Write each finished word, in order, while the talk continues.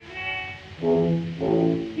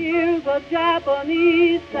Here's a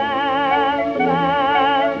Japanese sandman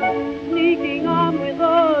sneaking on with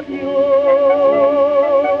a mule.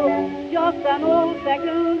 Just an old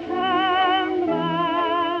second-hand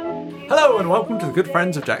man. Hello and welcome to the Good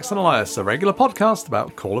Friends of Jackson Elias, a regular podcast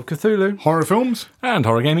about Call of Cthulhu, horror films, and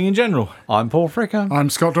horror gaming in general. I'm Paul Fricker. I'm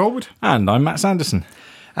Scott Dorwood. And I'm Matt Sanderson.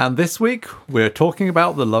 And this week we're talking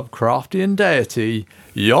about the Lovecraftian deity,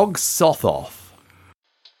 Yog-Sothoth.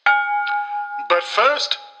 But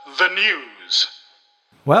first, the news.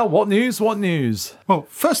 Well, what news? Well,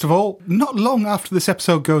 first of all, not long after this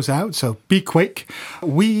episode goes out, so be quick,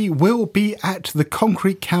 we will be at the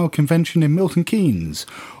Concrete Cow Convention in Milton Keynes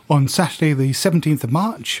on Saturday the 17th of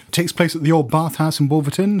March. It takes place at the old bathhouse in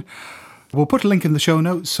Wolverton. We'll put a link in the show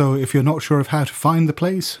notes, so if you're not sure of how to find the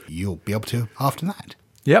place, you'll be able to after that.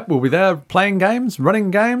 Yep, we'll be there playing games,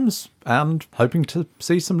 running games, and hoping to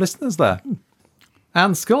see some listeners there.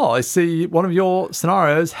 And Scott, I see one of your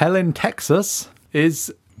scenarios, Hell in Texas, is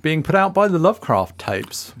being put out by the Lovecraft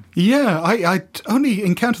tapes. Yeah, I only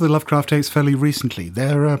encountered the Lovecraft tapes fairly recently.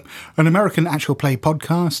 They're an American actual play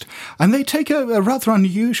podcast, and they take a rather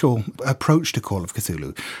unusual approach to Call of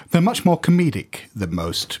Cthulhu. They're much more comedic than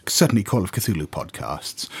most, certainly Call of Cthulhu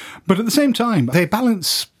podcasts. But at the same time, they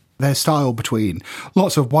balance their style between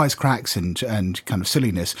lots of wisecracks and kind of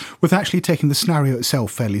silliness with actually taking the scenario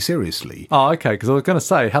itself fairly seriously. Oh, okay, because I was going to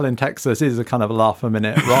say Hell in Texas is a kind of a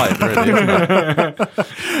laugh-a-minute ride, really, isn't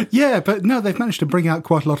it? Yeah, but no, they've managed to bring out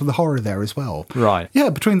quite a lot of the horror there as well. Right.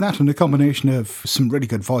 Yeah, between that and a combination of some really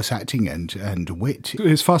good voice acting and wit,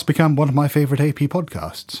 it's fast become one of my favourite AP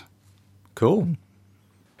podcasts. Cool.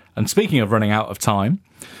 And speaking of running out of time,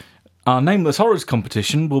 our Nameless Horrors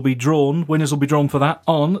competition will be drawn, winners will be drawn for that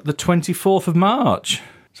on the 24th of March.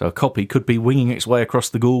 So a copy could be winging its way across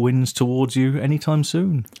the Goulwins towards you anytime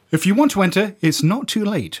soon. If you want to enter, it's not too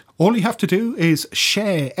late. All you have to do is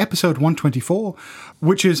share episode 124,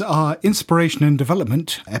 which is our inspiration and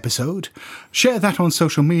development episode. Share that on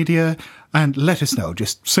social media and let us know.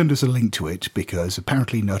 Just send us a link to it because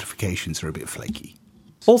apparently notifications are a bit flaky.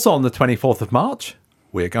 Also on the 24th of March,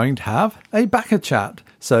 we're going to have a backer chat.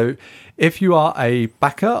 So if you are a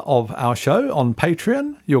backer of our show on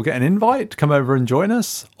Patreon, you'll get an invite to come over and join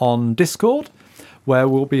us on Discord, where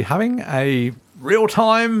we'll be having a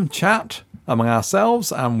real-time chat among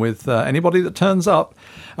ourselves and with anybody that turns up.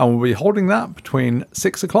 And we'll be holding that between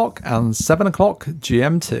 6 o'clock and 7 o'clock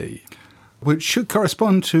GMT. Which should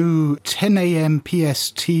correspond to 10 a.m.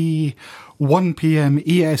 PST, 1 p.m.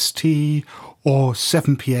 EST, or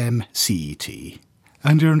 7 p.m. CET.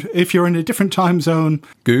 And if you're in a different time zone,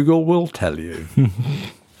 Google will tell you.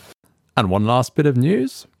 And one last bit of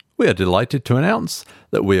news. We are delighted to announce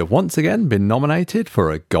that we have once again been nominated for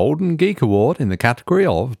a Golden Geek Award in the category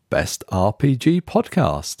of Best RPG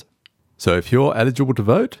Podcast. So if you're eligible to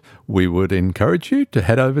vote, we would encourage you to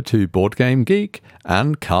head over to Board Game Geek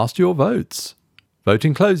and cast your votes.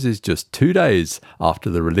 Voting closes just 2 days after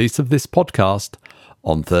the release of this podcast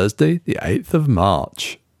on Thursday, the 8th of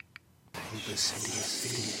March.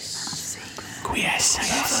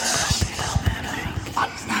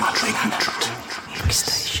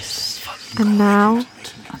 And now,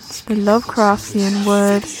 the Lovecraftian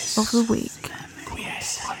word of the week.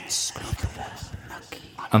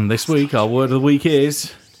 And this week, our word of the week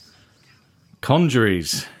is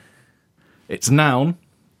conjuries. It's noun,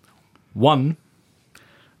 one,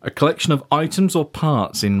 a collection of items or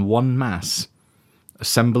parts in one mass,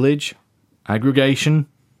 assemblage, aggregation,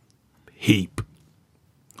 heap.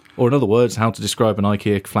 Or in other words, how to describe an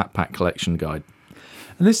IKEA flat pack collection guide.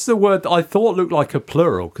 And this is a word that I thought looked like a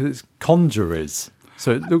plural because it's conjurers.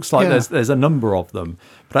 So it looks like there's a number of them.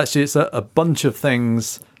 But actually it's a bunch of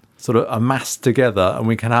things sort of amassed together, and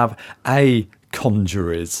we can have a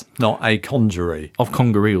conjurers, not a conjury. Of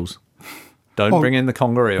congereels. Don't bring in the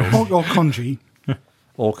congereels. or congy.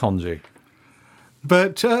 Or congy.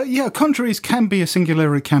 But conjuries can be a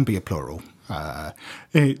singular, it can be a plural.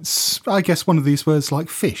 It's, I guess, one of these words like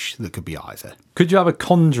fish that could be either. Could you have a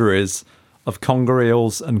conjurers of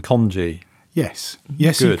congereels and congy? Yes.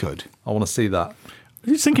 Yes, Good. you could. I want to see that. I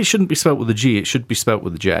just think it shouldn't be spelt with a G, it should be spelt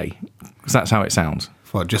with a J. Because that's how it sounds.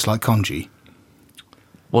 Well, just like congee.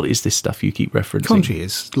 What is this stuff you keep referencing? Congee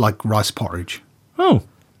is like rice porridge. Oh.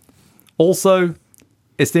 Also,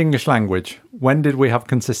 it's the English language. When did we have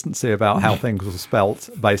consistency about how things were spelt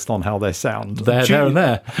based on how they sound? There and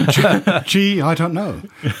there. Gee, I don't know.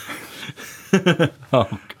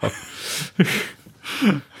 Oh, God.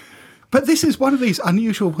 But this is one of these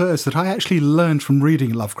unusual words that I actually learned from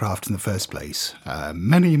reading Lovecraft in the first place,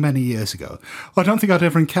 many, many years ago. I don't think I'd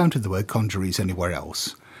ever encountered the word conjuries anywhere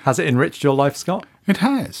else. Has it enriched your life, Scott? It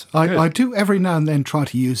has. I do every now and then try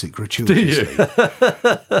to use it gratuitously. Do you?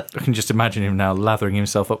 I can just imagine him now lathering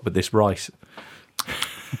himself up with this rice.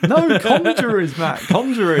 No, conjurers, Matt,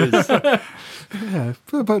 conjurers. Yeah,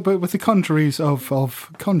 but with the conjuries of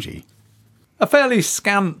Conji. A fairly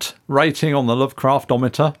scant rating on the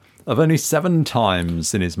Lovecraftometer of only 7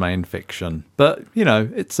 times in his main fiction. But, you know,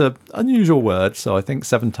 it's an unusual word, so I think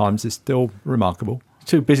 7 times is still remarkable.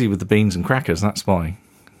 Too busy with the beans and crackers, that's why.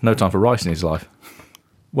 No time for rice in his life.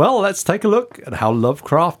 Well, let's take a look at how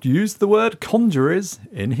Lovecraft used the word conjurers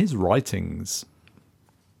in his writings.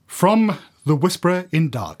 From The Whisperer in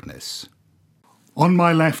Darkness. On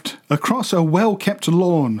my left, across a well-kept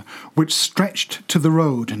lawn which stretched to the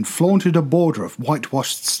road and flaunted a border of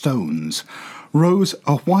whitewashed stones, rose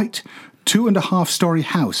a white 2.5-storey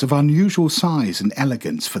house of unusual size and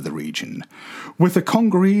elegance for the region, with the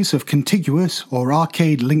congeries of contiguous or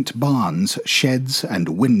arcade-linked barns, sheds and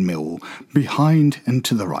windmill behind and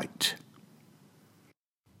to the right.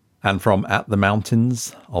 And from At the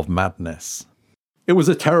Mountains of Madness. It was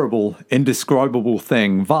a terrible, indescribable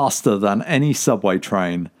thing, vaster than any subway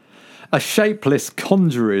train. A shapeless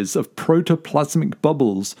congeries of protoplasmic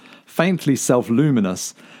bubbles, faintly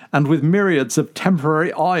self-luminous, and with myriads of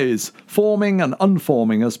temporary eyes, forming and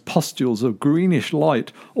unforming as pustules of greenish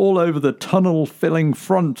light all over the tunnel-filling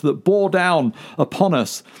front that bore down upon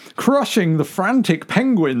us, crushing the frantic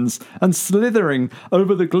penguins and slithering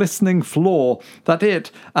over the glistening floor that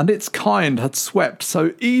it and its kind had swept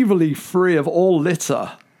so evilly free of all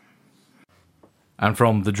litter. And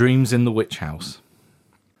from The Dreams in the Witch House.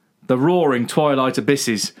 The roaring twilight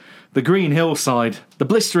abysses, the green hillside, the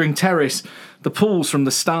blistering terrace, the pools from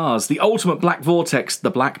the stars, the ultimate black vortex,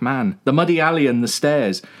 the black man, the muddy alley and the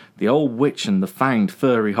stairs, the old witch and the fanged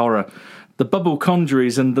furry horror, the bubble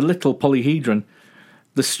conjuries and the little polyhedron,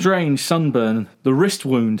 the strange sunburn, the wrist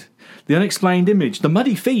wound, the unexplained image, the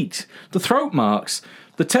muddy feet, the throat marks,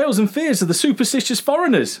 the tales and fears of the superstitious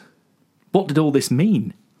foreigners. What did all this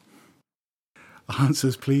mean?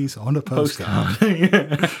 Answers, please, on a postcard.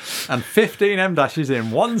 And 15 M-dashes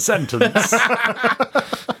in one sentence.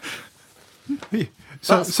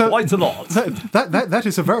 That's quite a lot. That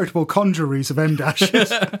is a veritable congeries of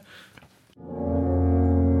M-dashes. And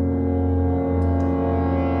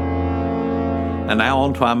now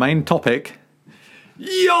on to our main topic,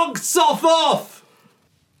 Yog-Sothoth!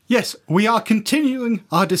 Yes, we are continuing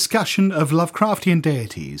our discussion of Lovecraftian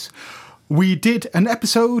deities. We did an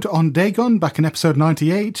episode on Dagon back in episode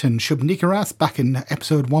 98 and Shub-Niggurath back in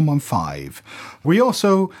episode 115. We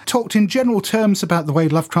also talked in general terms about the way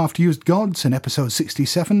Lovecraft used gods in episode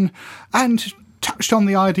 67 and touched on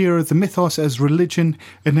the idea of the mythos as religion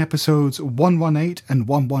in episodes 118 and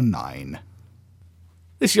 119.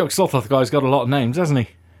 This Yog-Sothoth guy's got a lot of names, hasn't he?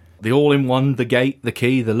 The All-in-One, the Gate, the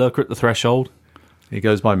Key, the Lurker at the Threshold. He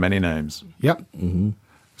goes by many names. Yep. Mm-hmm.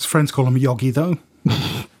 His friends call him Yogi, though.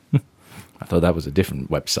 I thought that was a different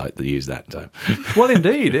website that used that. Well,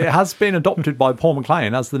 indeed. It has been adopted by Paul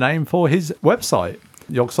McLean as the name for his website,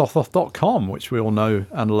 Yog-Sothoth.com, which we all know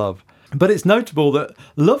and love. But it's notable that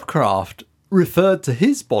Lovecraft referred to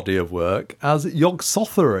his body of work as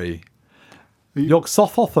Yog-Sothothery.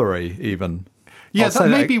 Yog-Sothothery, even. Yeah, that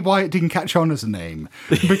may be why it didn't catch on as a name.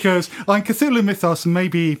 Because on Cthulhu Mythos,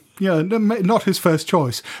 maybe, not his first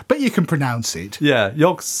choice, but you can pronounce it. Yeah,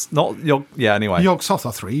 anyway.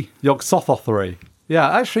 Yog-Sothothery. Yog-Sothothery. Yeah,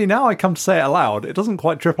 actually, now I come to say it aloud, it doesn't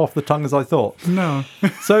quite trip off the tongue as I thought. No.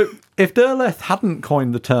 So, if Derleth hadn't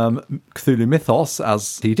coined the term Cthulhu Mythos,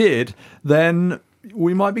 as he did, then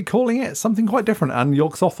we might be calling it something quite different, and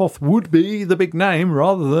Yog-Sothoth would be the big name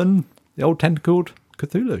rather than the old tentacled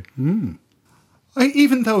Cthulhu.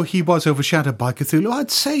 Even though he was overshadowed by Cthulhu,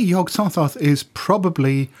 I'd say Yog-Sothoth is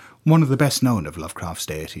probably one of the best known of Lovecraft's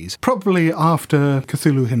deities. Probably after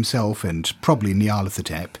Cthulhu himself and probably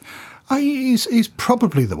Nyarlathotep. He's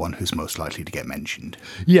probably the one who's most likely to get mentioned.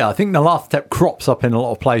 Yeah, I think Nyarlathotep crops up in a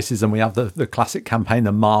lot of places, and we have the classic campaign,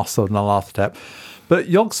 The Mask of Nyarlathotep. But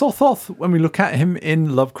Yog-Sothoth, when we look at him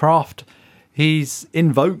in Lovecraft, he's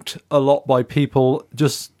invoked a lot by people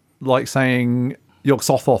just like saying,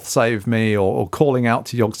 Yog-Sothoth save me, or calling out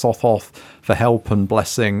to Yog-Sothoth for help and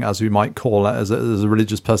blessing, as we might call it, as a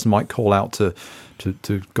religious person might call out to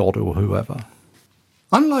God or whoever.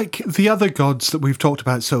 Unlike the other gods that we've talked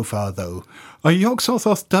about so far, though,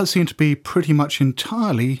 Yog-Sothoth does seem to be pretty much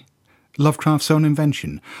entirely Lovecraft's own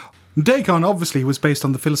invention. Dagon obviously was based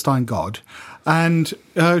on the Philistine god, and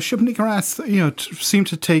Shub-Niggurath, seemed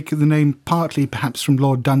to take the name partly perhaps from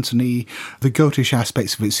Lord Dunsany. The goatish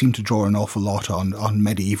aspects of it seem to draw an awful lot on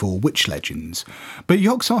medieval witch legends. But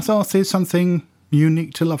Yog-Sothoth is something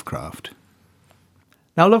unique to Lovecraft.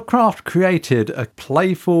 Now, Lovecraft created a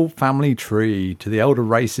playful family tree to the elder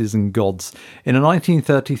races and gods in a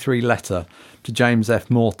 1933 letter to James F.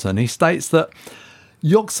 Morton. He states that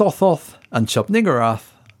Yog-Sothoth and Shub-Niggurath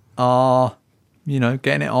are,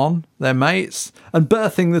 getting it on, they're mates, and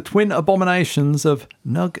birthing the twin abominations of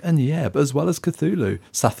Nug and Yeb, as well as Cthulhu,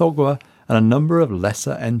 Sathogwa, and a number of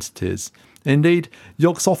lesser entities. Indeed,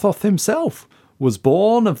 Yog-Sothoth himself was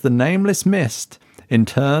born of the nameless mist, in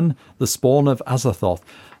turn, the spawn of Azathoth.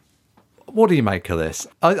 What do you make of this?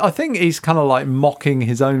 I think he's kind of like mocking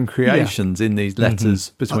his own creations in these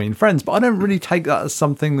letters between friends, but I don't really take that as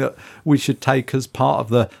something that we should take as part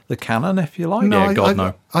of the canon, if you like. No,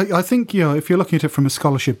 no. I think, if you're looking at it from a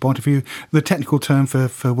scholarship point of view, the technical term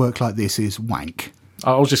for work like this is wank.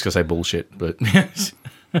 I was just going to say bullshit, but yes.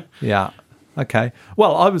 Yeah. Okay.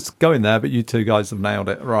 Well, I was going there, but you two guys have nailed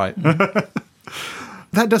it. Right.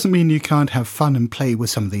 That doesn't mean you can't have fun and play with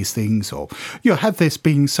some of these things, or have this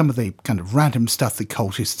being some of the kind of random stuff that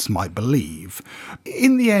cultists might believe.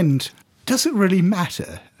 In the end, does it really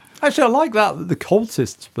matter? Actually, I like that the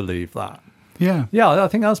cultists believe that. Yeah. Yeah, I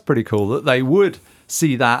think that's pretty cool, that they would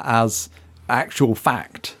see that as actual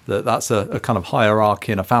fact, that's a kind of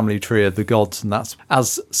hierarchy in a family tree of the gods, and that's,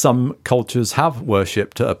 as some cultures have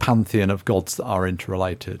worshipped, a pantheon of gods that are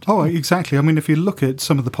interrelated. Oh, exactly. I mean, if you look at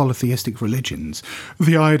some of the polytheistic religions,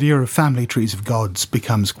 the idea of family trees of gods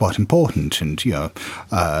becomes quite important, and,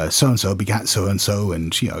 so-and-so begat so-and-so,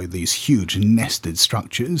 and, these huge nested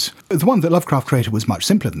structures. The one that Lovecraft created was much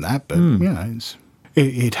simpler than that, but,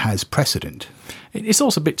 it has precedent. It's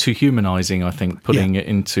also a bit too humanising, I think, putting it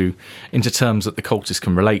into terms that the cultists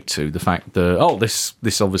can relate to. The fact that,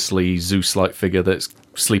 this obviously Zeus-like figure that's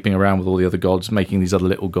sleeping around with all the other gods, making these other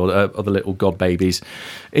little god babies.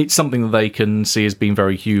 It's something that they can see as being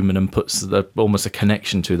very human and puts almost a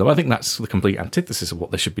connection to them. I think that's the complete antithesis of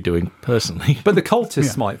what they should be doing, personally. But the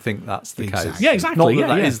cultists might think that's the case. Yeah, exactly. Not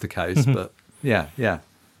that is the case, but yeah.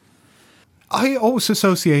 I always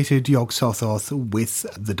associated Yog-Sothoth with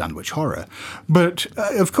the Dunwich Horror. But,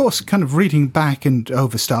 of course, kind of reading back and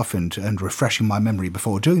over stuff and refreshing my memory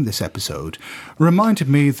before doing this episode reminded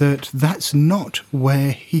me that that's not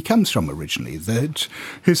where he comes from originally, that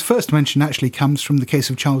his first mention actually comes from the case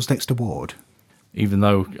of Charles Dexter Ward. Even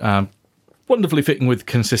though, wonderfully fitting with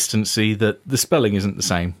consistency, that the spelling isn't the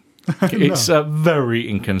same. It's very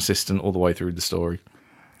inconsistent all the way through the story.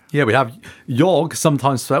 Yeah, we have Yog,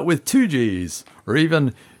 sometimes spelled with 2 Gs, or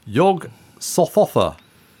even Yog-Sothotha.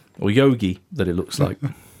 Or Yogi, that it looks like.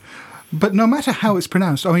 But no matter how it's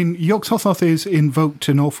pronounced, I mean, Yog-Sothoth is invoked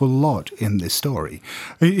an awful lot in this story.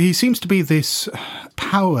 He seems to be this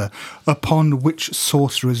power upon which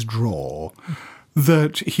sorcerers draw,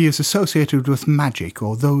 that he is associated with magic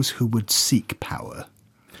or those who would seek power.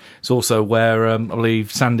 It's also where, I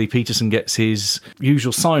believe, Sandy Peterson gets his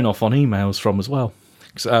usual sign-off on emails from as well.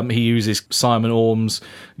 He uses Simon Orm's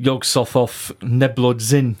Yog-Sothoth Neblod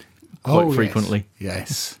Zin quite frequently.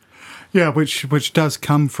 Yes. Yeah, which does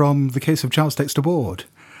come from the case of Charles Dexter Ward.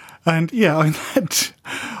 And a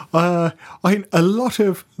lot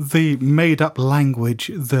of the made-up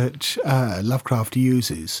language that Lovecraft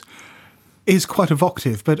uses is quite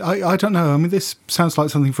evocative, but I don't know. I mean, this sounds like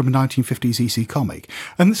something from a 1950s EC comic,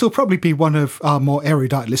 and this will probably be one of our more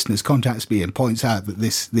erudite listeners contacts me and points out that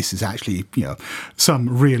this is actually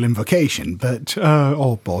some real invocation, but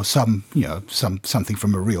or some something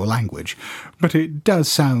from a real language, but it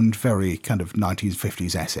does sound very kind of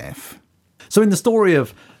 1950s SF. So in the story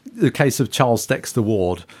of the case of Charles Dexter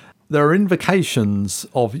Ward, there are invocations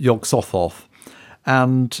of Yog-Sothoth,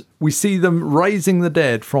 and we see them raising the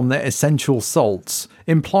dead from their essential salts,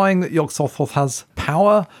 implying that Yog-Sothoth has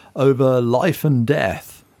power over life and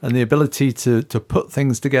death, and the ability to put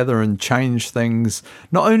things together and change things,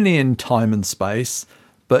 not only in time and space,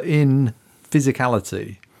 but in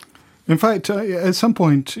physicality. In fact, at some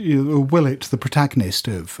point, Willett, the protagonist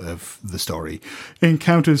of the story,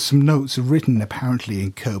 encounters some notes written apparently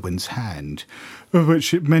in Kerwin's hand,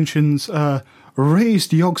 which it mentions,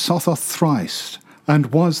 raised Yog-Sothoth thrice,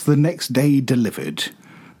 and was the next day delivered,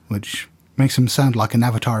 which makes him sound like an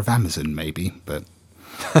avatar of Amazon, maybe, but...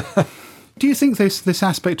 Do you think this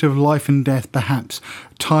aspect of life and death perhaps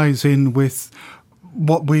ties in with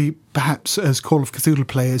what we perhaps as Call of Cthulhu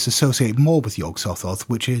players associate more with Yog-Sothoth,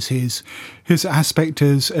 which is his aspect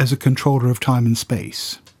as a controller of time and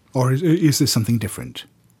space? Or is this something different?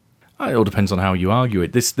 It all depends on how you argue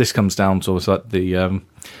it. This comes down to like the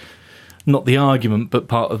not the argument, but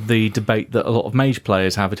part of the debate that a lot of mage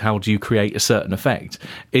players have. How do you create a certain effect?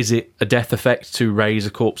 Is it a death effect to raise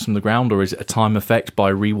a corpse from the ground, or is it a time effect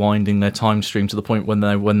by rewinding their time stream to the point when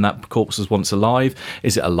that corpse was once alive?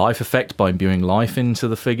 Is it a life effect by imbuing life into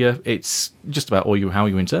the figure? It's just about how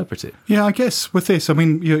you interpret it. Yeah, I guess with this, I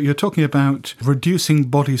mean, you're talking about reducing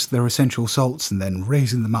bodies to their essential salts and then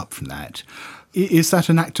raising them up from that. Is that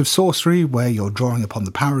an act of sorcery where you're drawing upon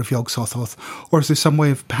the power of Yog-Sothoth, or is there some way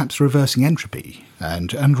of perhaps reversing entropy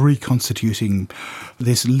and reconstituting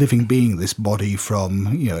this living being, this body from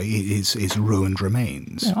its ruined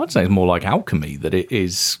remains? Yeah, I'd say it's more like alchemy, that it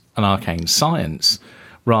is an arcane science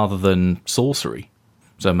rather than sorcery.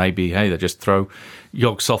 So maybe, hey, they just throw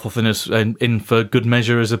Yog-Sothoth in for good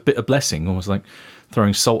measure as a bit of blessing, almost like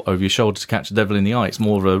throwing salt over your shoulder to catch the devil in the eye. It's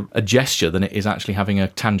more of a gesture than it is actually having a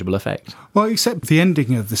tangible effect. Well, except the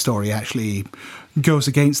ending of the story actually goes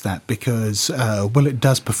against that because, it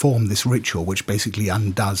does perform this ritual which basically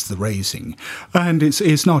undoes the raising. And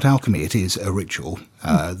it's not alchemy, it is a ritual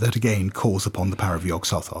that again calls upon the power of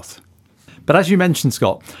Yog-Sothoth. But as you mentioned,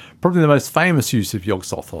 Scott, probably the most famous use of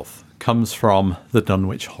Yog-Sothoth comes from the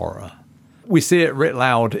Dunwich Horror. We see it writ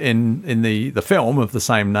loud in the film of the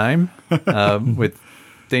same name with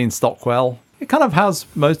Dean Stockwell. It kind of has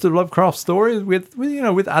most of Lovecraft's stories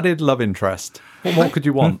with added love interest. What more could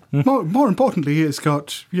you want? More importantly, it's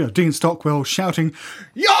got Dean Stockwell shouting,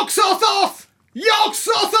 "Yog-Sothoth!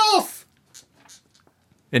 Yog-Sothoth!"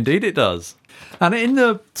 Indeed it does. And in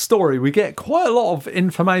the story, we get quite a lot of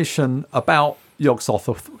information about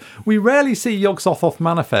Yog-Sothoth. We rarely see Yog-Sothoth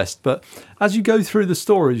manifest, but as you go through the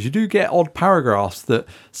stories, you do get odd paragraphs that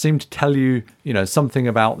seem to tell you, something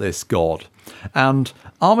about this god. And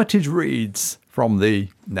Armitage reads from the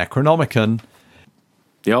Necronomicon,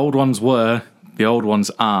 "The old ones were, the old ones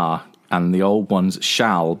are, and the old ones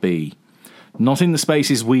shall be. Not in the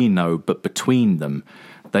spaces we know, but between them.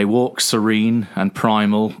 They walk serene and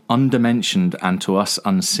primal, undimensioned and to us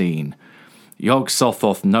unseen.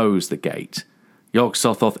 Yog-Sothoth knows the gate.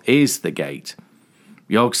 Yog-Sothoth is the gate.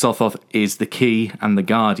 Yog-Sothoth is the key and the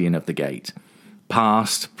guardian of the gate.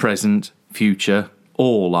 Past, present, future,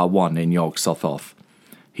 all are one in Yog-Sothoth.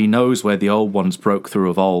 He knows where the old ones broke through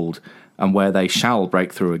of old, and where they shall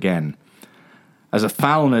break through again. As a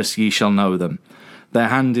foulness ye shall know them. Their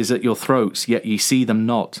hand is at your throats, yet ye see them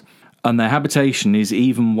not, and their habitation is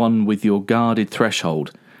even one with your guarded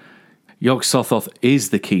threshold. Yog-Sothoth is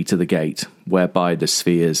the key to the gate, whereby the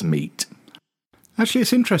spheres meet." Actually,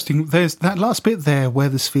 it's interesting. There's that last bit there where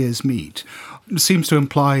the spheres meet. It seems to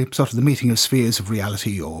imply sort of the meeting of spheres of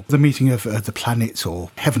reality or the meeting of the planets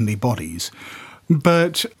or heavenly bodies.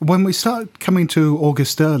 But when we start coming to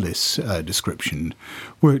August Derleth's description,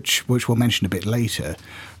 which we'll mention a bit later,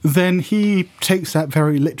 then he takes that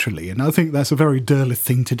very literally, and I think that's a very Derleth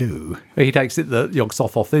thing to do. He takes it that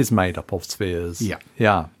Yog-Sothoth is made up of spheres. Yeah.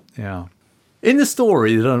 Yeah. In the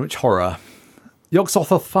story, The Dunwich Horror,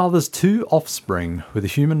 Yog-Sothoth fathers 2 offspring with a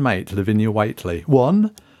human mate, Lavinia Whately.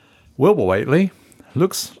 One, Wilbur Whately,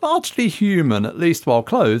 looks largely human, at least while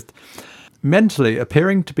clothed, mentally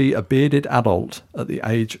appearing to be a bearded adult at the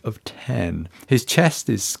age of 10. His chest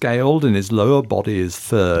is scaled and his lower body is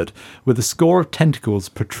furred, with a score of tentacles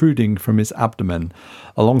protruding from his abdomen,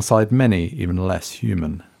 alongside many even less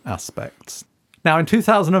human aspects. Now, in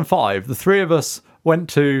 2005, the three of us went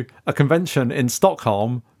to a convention in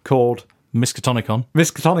Stockholm called Miskatonicon,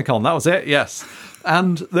 that was it, yes.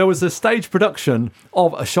 And there was a stage production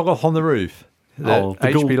of A Shoggoth on the Roof, the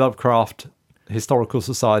H.P. Lovecraft Historical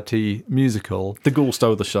Society musical. The Ghoul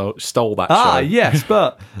stole that show. Yes,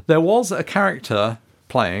 but there was a character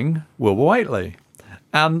playing Wilbur Whately.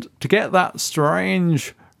 And to get that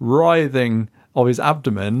strange writhing of his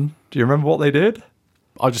abdomen, do you remember what they did?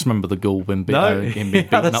 I just remember the Ghoul being beaten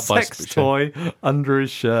had a up by sex toy under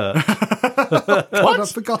his shirt. What?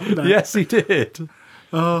 I've forgotten that. Yes, he did.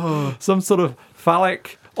 Oh. Some sort of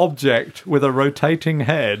phallic object with a rotating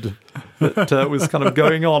head that was kind of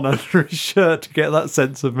going on under his shirt to get that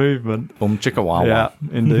sense of movement. Chicka wow. Yeah,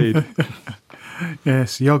 indeed.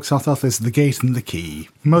 Yes, Yog-Sothoth is the gate and the key.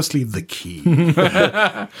 Mostly the key.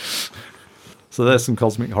 So there's some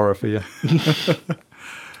cosmic horror for you.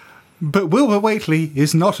 But Wilbur Whately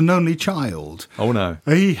is not an only child. Oh, no.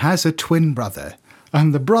 He has a twin brother,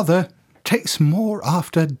 and the brother takes more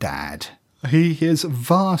after Dad. He is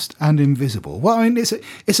vast and invisible. Well, I mean,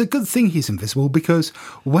 it's a good thing he's invisible, because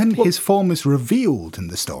when his form is revealed in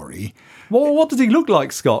the story... Well, what does he look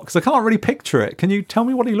like, Scott? Because I can't really picture it. Can you tell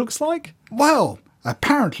me what he looks like? Well,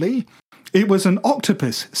 apparently... it was an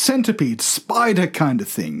octopus, centipede, spider kind of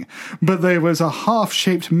thing, but there was a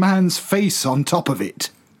half-shaped man's face on top of it.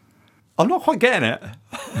 I'm not quite getting it.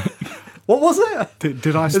 What was it?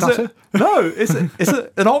 Did I stutter? Is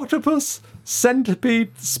it an octopus,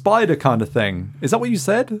 centipede, spider kind of thing? Is that what you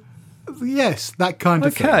said? Yes, that kind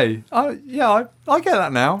of thing. Okay. I get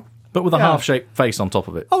that now. But with a Yeah. half-shaped face on top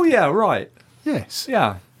of it. Oh, yeah, right. Yes.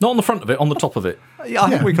 Yeah. Not on the front of it, on the top of it. Yeah, I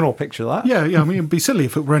think Yeah. we can all picture that. Yeah, I mean, it'd be silly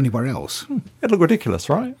if it were anywhere else. It'd look ridiculous,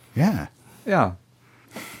 right? Yeah. Yeah.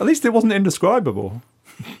 At least it wasn't indescribable.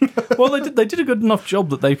 Well, they did a good enough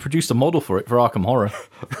job that they produced a model for it for Arkham Horror.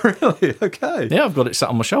 Really? Okay. Yeah, I've got it sat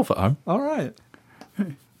on my shelf at home. All right.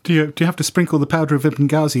 Do you have to sprinkle the powder of Ibn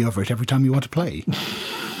Ghazi over it every time you want to play?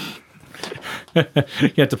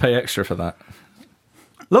 You had to pay extra for that.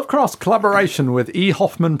 Lovecraft's collaboration with E.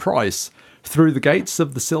 Hoffman Price through the Gates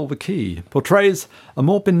of the Silver Key portrays a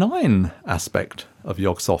more benign aspect of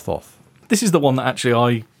Yog-Sothoth. This is the one that actually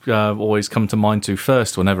I always come to mind to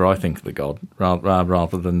first whenever I think of the god,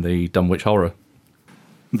 rather than the Dunwich Horror.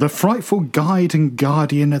 The frightful guide and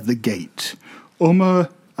guardian at the gate, Umar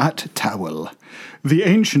at Tawel, the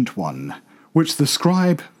ancient one, which the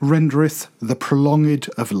scribe rendereth the prolonged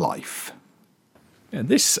of life. Yeah,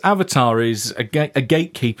 this avatar is a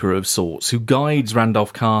gatekeeper of sorts who guides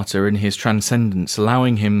Randolph Carter in his transcendence,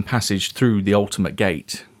 allowing him passage through the ultimate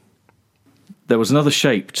gate. There was another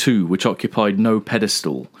shape, too, which occupied no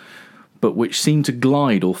pedestal, but which seemed to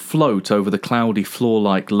glide or float over the cloudy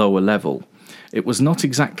floor-like lower level. It was not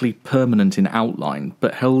exactly permanent in outline,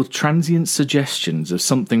 but held transient suggestions of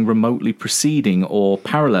something remotely preceding or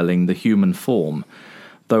paralleling the human form.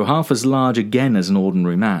 Though half as large again as an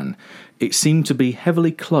ordinary man, it seemed to be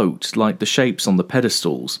heavily cloaked like the shapes on the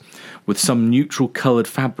pedestals, with some neutral-coloured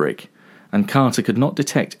fabric, and Carter could not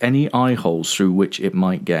detect any eye holes through which it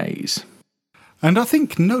might gaze. And I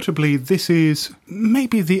think, notably, this is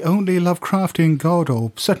maybe the only Lovecraftian god,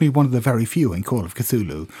 or certainly one of the very few in Call of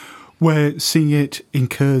Cthulhu, where seeing it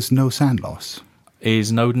incurs no sand loss.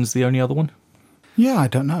 Is Nodens the only other one? Yeah, I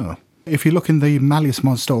don't know. If you look in the Malleus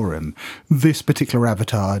Monstrorum, this particular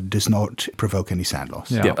avatar does not provoke any sand loss.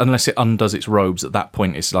 Yeah. Yeah, unless it undoes its robes. At that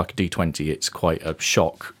point, it's like a D20. It's quite a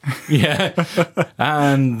shock. Yeah.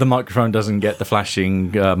 And the microphone doesn't get the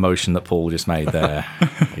flashing motion that Paul just made there.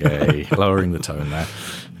 Yay. Lowering the tone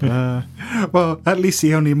there. Well, at least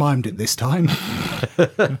he only mimed it this time.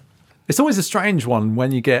 It's always a strange one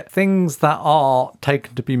when you get things that are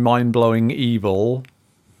taken to be mind-blowing evil,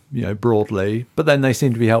 broadly, but then they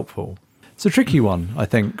seem to be helpful. It's a tricky one, I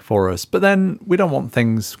think, for us. But then we don't want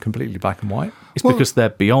things completely black and white. It's because they're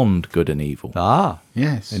beyond good and evil. Ah,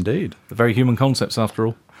 Yes. indeed. They're very human concepts, after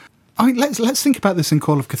all. I mean, let's think about this in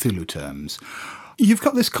Call of Cthulhu terms. You've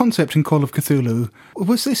got this concept in Call of Cthulhu.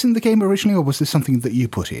 Was this in the game originally, or was this something that you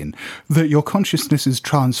put in? That your consciousness is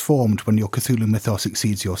transformed when your Cthulhu mythos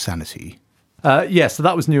exceeds your sanity? So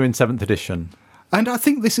that was new in 7th edition. And I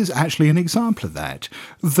think this is actually an example of that.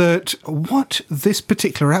 That what this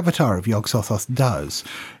particular avatar of Yog-Sothoth does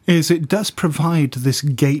is it does provide this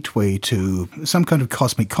gateway to some kind of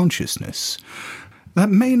cosmic consciousness. That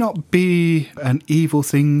may not be an evil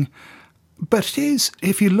thing, but it is,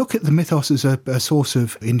 if you look at the mythos as a source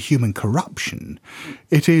of inhuman corruption,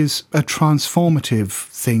 it is a transformative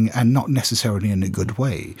thing and not necessarily in a good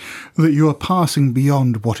way. That you are passing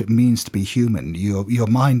beyond what it means to be human. Your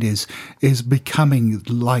mind is becoming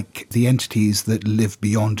like the entities that live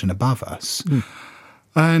beyond and above us.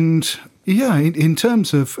 And yeah, in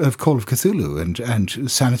terms of Call of Cthulhu and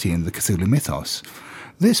sanity in the Cthulhu mythos,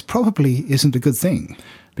 this probably isn't a good thing.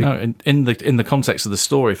 No, in the context of the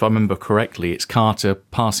story, if I remember correctly, it's Carter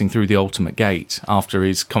passing through the ultimate gate after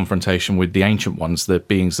his confrontation with the Ancient Ones, the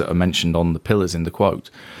beings that are mentioned on the pillars in the quote.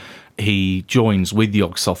 He joins with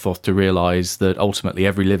Yog-Sothoth to realise that ultimately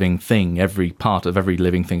every living thing, every part of every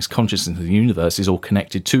living thing's consciousness in the universe is all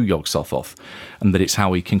connected to Yog-Sothoth, and that it's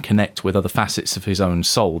how he can connect with other facets of his own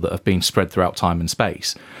soul that have been spread throughout time and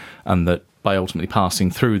space, and that by ultimately passing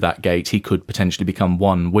through that gate, he could potentially become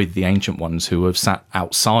one with the Ancient Ones who have sat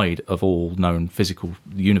outside of all known physical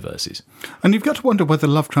universes. And you've got to wonder whether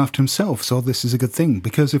Lovecraft himself saw this as a good thing,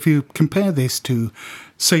 because if you compare this to,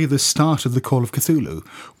 say, the start of the Call of Cthulhu,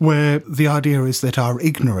 where the idea is that our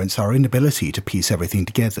ignorance, our inability to piece everything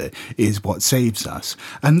together is what saves us.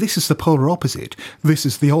 And this is the polar opposite. This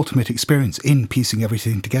is the ultimate experience in piecing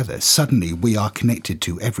everything together. Suddenly we are connected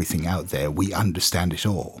to everything out there. We understand it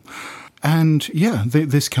all. And yeah,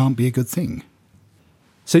 this can't be a good thing.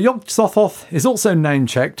 So Yog-Sothoth is also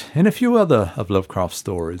name-checked in a few other of Lovecraft's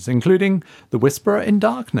stories, including The Whisperer in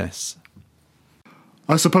Darkness.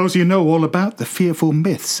 I suppose you know all about the fearful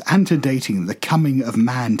myths antedating the coming of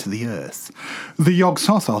man to the earth, the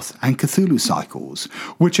Yog-Sothoth and Cthulhu cycles,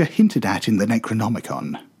 which are hinted at in the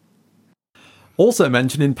Necronomicon. Also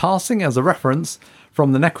mentioned in passing as a reference,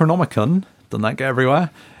 from the Necronomicon, doesn't that get everywhere,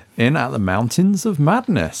 in At the Mountains of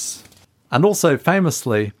Madness. And also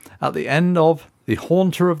famously at the end of The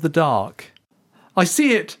Haunter of the Dark. I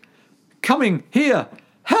see it! Coming here!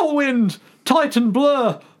 Hellwind! Titan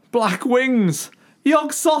blur! Black wings!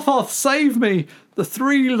 Yog-Sothoth, save me! The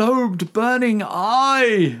three-lobed burning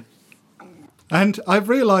eye! And I've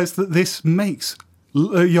realised that this makes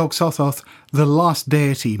Yog-Sothoth the last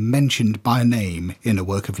deity mentioned by name in a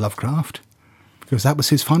work of Lovecraft, because that was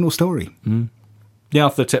his final story.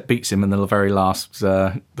 Nyarlathotep beats him in the very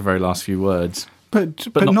last few words, but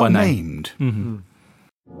not by named. Mm-hmm.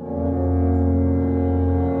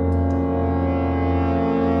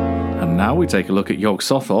 And now we take a look at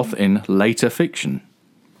Yog-Sothoth in later fiction.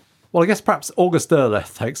 Well, I guess perhaps August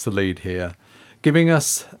Derleth takes the lead here, giving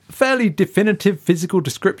us a fairly definitive physical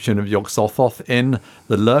description of Yog-Sothoth in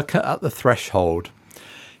The Lurker at the Threshold.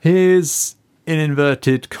 His, in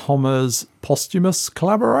inverted commas, posthumous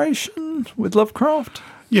collaboration with Lovecraft?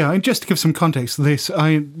 Yeah, and just to give some context to this,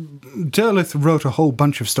 Derleth wrote a whole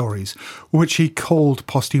bunch of stories which he called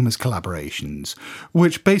posthumous collaborations,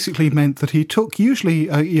 which basically meant that he took usually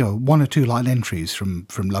one or two line entries from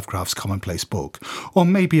Lovecraft's commonplace book, or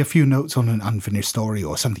maybe a few notes on an unfinished story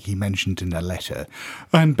or something he mentioned in a letter,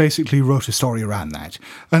 and basically wrote a story around that.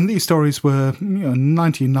 And these stories were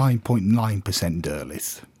 99.9%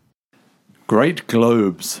 Derleth. Great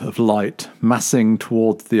globes of light massing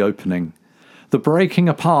towards the opening, the breaking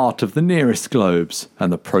apart of the nearest globes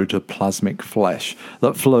and the protoplasmic flesh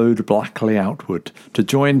that flowed blackly outward to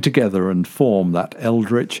join together and form that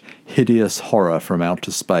eldritch, hideous horror from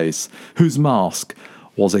outer space, whose mask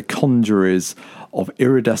was a congeries of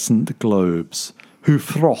iridescent globes, who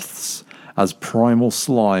froths as primal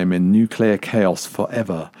slime in nuclear chaos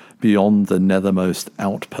forever beyond the nethermost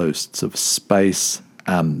outposts of space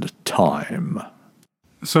and time.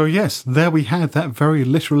 So yes, there we had that very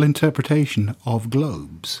literal interpretation of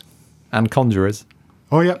globes. And conjurers.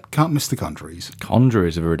 Oh yep, can't miss the conjuries.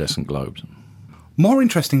 Conjurers of iridescent globes. More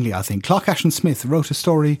interestingly, I think, Clark Ashton Smith wrote a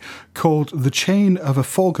story called The Chain of a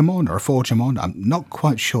Forgamon, or a Forgamon, I'm not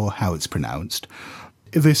quite sure how it's pronounced.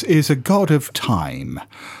 This is a god of time,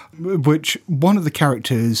 which one of the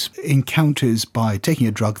characters encounters by taking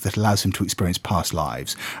a drug that allows him to experience past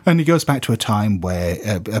lives. And he goes back to a time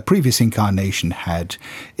where a previous incarnation had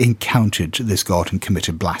encountered this god and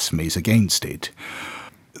committed blasphemies against it.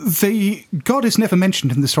 The god is never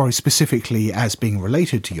mentioned in the story specifically as being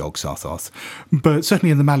related to Yog-Sothoth, but certainly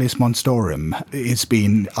in the Malleus Monstrorum, it's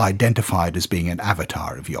been identified as being an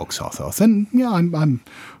avatar of Yog-Sothoth. And yeah, I'm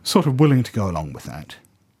sort of willing to go along with that.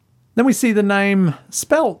 Then we see the name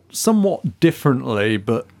spelt somewhat differently,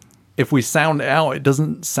 but if we sound it out, it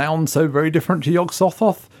doesn't sound so very different to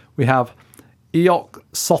Yog-Sothoth. We have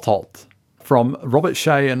Yog-Sothoth from Robert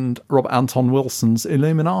Shea and Rob Anton Wilson's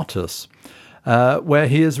Illuminatus, where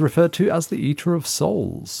he is referred to as the Eater of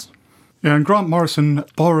Souls. Yeah, and Grant Morrison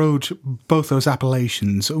borrowed both those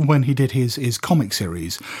appellations when he did his comic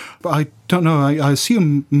series. But I don't know, I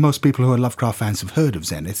assume most people who are Lovecraft fans have heard of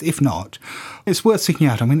Zenith. If not, it's worth seeking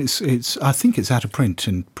out. I mean, I think it's out of print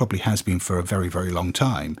and probably has been for a very, very long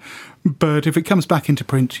time. But if it comes back into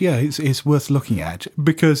print, yeah, it's worth looking at,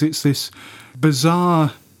 because it's this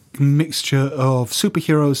bizarre mixture of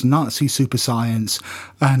superheroes, Nazi super science,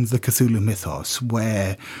 and the Cthulhu mythos,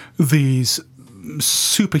 where these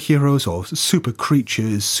superheroes or super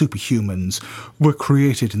creatures, superhumans, were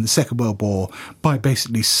created in the Second World War by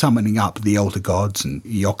basically summoning up the older gods, and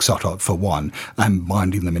Yog-Sothoth for one, and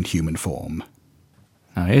binding them in human form.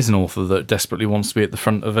 Now, here's an author that desperately wants to be at the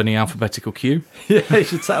front of any alphabetical queue. Yeah, he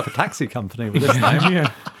should set up a taxi company with this name.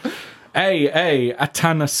 Yeah. A.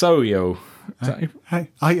 Atanasoyo.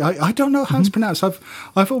 I don't know how it's pronounced.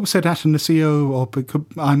 I've always said Atanasio, or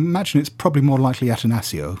I imagine it's probably more likely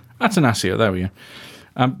Atanasio. Atanasio, there we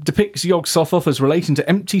go. Depicts Yog-Sothoth as relating to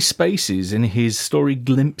empty spaces in his story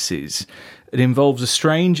Glimpses. It involves a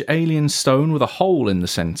strange alien stone with a hole in the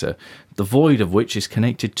centre, the void of which is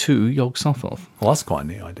connected to Yog-Sothoth. Well, that's quite a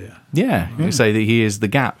neat idea. Yeah, you say that he is the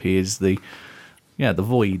gap, he is the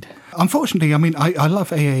void. Unfortunately, I mean, I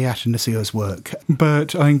love A.A. Atanasio's work,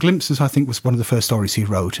 but Glimpses, I think, was one of the first stories he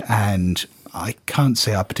wrote, and I can't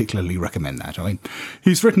say I particularly recommend that. I mean,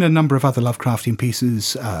 he's written a number of other Lovecraftian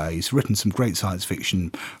pieces, he's written some great science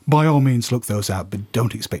fiction. By all means, look those out, but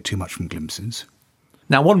don't expect too much from Glimpses.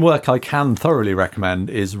 Now, one work I can thoroughly recommend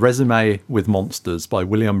is Resume with Monsters by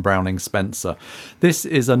William Browning Spencer. This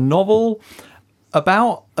is a novel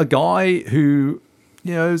about a guy who,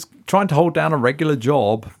 is trying to hold down a regular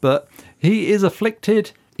job, but he is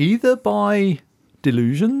afflicted either by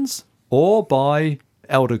delusions or by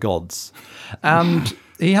elder gods. And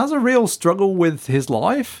he has a real struggle with his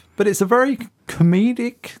life, but it's a very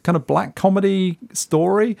comedic, kind of black comedy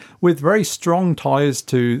story with very strong ties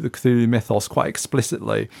to the Cthulhu mythos quite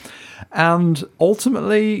explicitly. And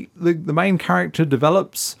ultimately, the main character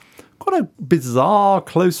develops quite a bizarre,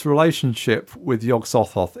 close relationship with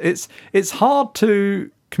Yog-Sothoth. It's hard to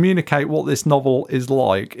communicate what this novel is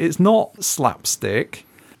like. It's not slapstick,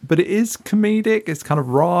 but it is comedic. It's kind of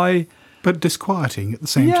wry. But disquieting at the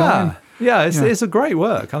same time. Yeah, it's a great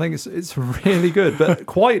work. I think it's really good, but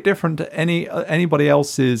quite different to anybody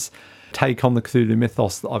else's take on the Cthulhu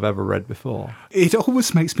mythos that I've ever read before. It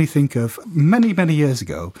always makes me think of many, many years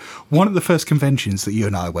ago, one of the first conventions that you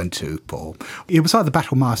and I went to, Paul. It was either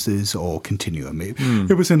Battle Masters or Continuum.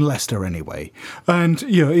 It was in Leicester anyway. And,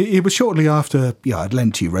 it was shortly after I'd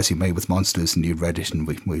lent you Resume with Monsters and you'd read it and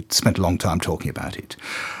we'd spent a long time talking about it.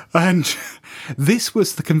 And this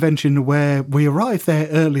was the convention where we arrived there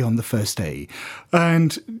early on the first day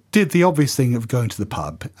and did the obvious thing of going to the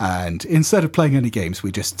pub. And instead of playing any games,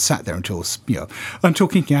 we just sat there until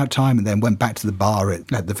kicking out time, and then went back to the bar at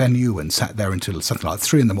the venue and sat there until something like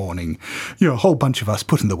 3 a.m. A whole bunch of us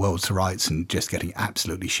putting the world to rights and just getting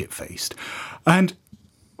absolutely shit-faced. And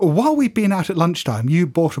while we'd been out at lunchtime, you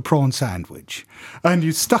bought a prawn sandwich and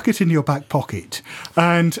you stuck it in your back pocket.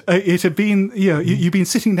 And it had been, you'd been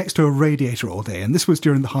sitting next to a radiator all day, and this was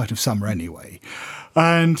during the height of summer anyway.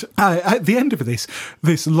 And at the end of this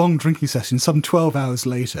long drinking session, some 12 hours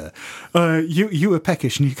later, you were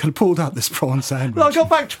peckish and you kind of pulled out this prawn sandwich. Well, I got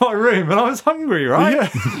back to my room and I was hungry, right?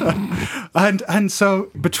 Yeah. and so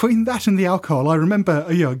between that and the alcohol, I remember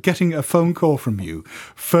getting a phone call from you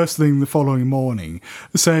first thing the following morning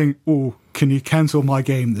saying, "Oh, can you cancel my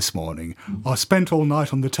game this morning? I spent all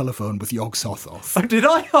night on the telephone with Yog-Sothoth." Oh, did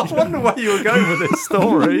I? I wonder where you were going with this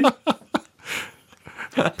story.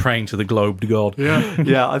 Praying to the globed god.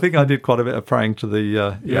 Yeah, I think I did quite a bit of praying to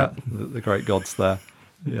the great gods there.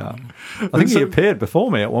 Yeah, I think he appeared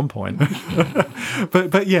before me at one point.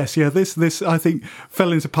 but yes, this I think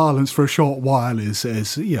fell into parlance for a short while as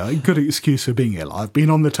a good excuse for being ill. I've been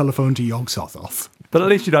on the telephone to Yog-Sothoth. But at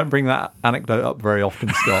least you don't bring that anecdote up very often,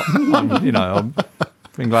 Scott. I'm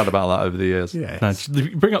been glad about that over the years. Yeah, no,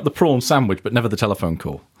 bring up the prawn sandwich, but never the telephone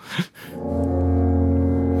call.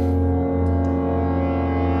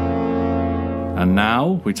 And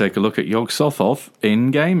now we take a look at Yog-Sothoth in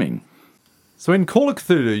gaming. So in Call of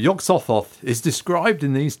Cthulhu, Yog-Sothoth is described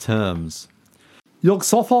in these terms.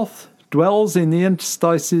 Yog-Sothoth dwells in the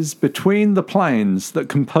interstices between the planes that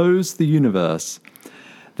compose the universe.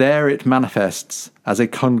 There it manifests as a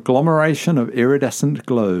conglomeration of iridescent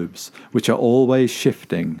globes, which are always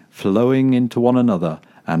shifting, flowing into one another,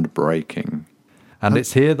 and breaking. And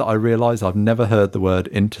it's here that I realise I've never heard the word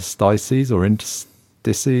interstices or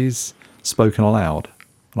interstices spoken aloud.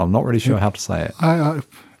 And I'm not really sure how to say it.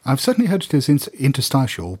 I've certainly heard it as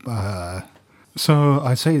interstitial. So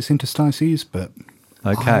I'd say it's interstices, but...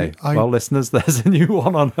 Okay. Well, listeners, there's a new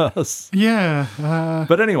one on us. Yeah.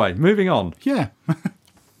 But anyway, moving on. Yeah.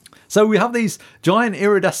 So we have these giant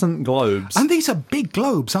iridescent globes. And these are big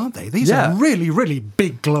globes, aren't they? These are really, really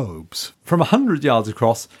big globes. From 100 yards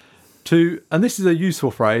across to, and this is a useful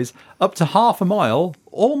phrase, up to half a mile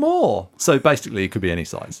or more. So basically it could be any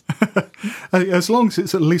size. As long as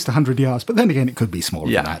it's at least 100 yards. But then again, it could be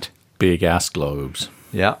smaller than that. Big ass globes.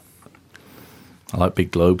 Yeah. I like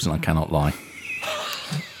big globes and I cannot lie.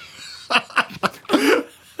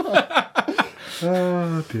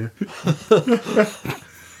 Oh, dear.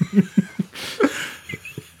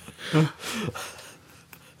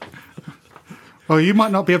 Well, you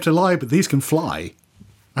might not be able to lie, but these can fly.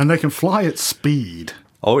 And they can fly at speed.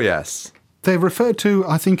 Oh, yes. They're referred to,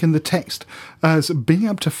 I think, in the text as being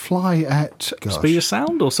able to fly at... Speed of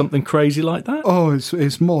sound or something crazy like that? Oh,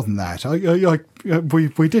 it's more than that.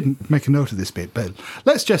 We didn't make a note of this bit, but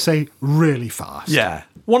let's just say really fast. Yeah.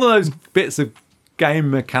 One of those bits of game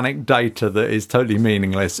mechanic data that is totally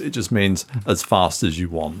meaningless. It just means as fast as you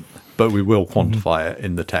want. But we will quantify it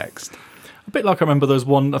in the text. A bit like I remember there's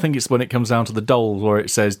one, I think it's when it comes down to the dolls, where it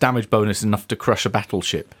says damage bonus enough to crush a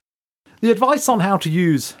battleship. The advice on how to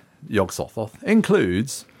use Yog-Sothoth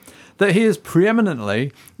includes that he is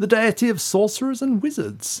preeminently the deity of sorcerers and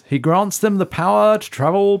wizards. He grants them the power to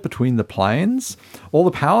travel between the planes, or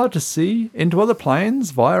the power to see into other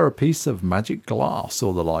planes via a piece of magic glass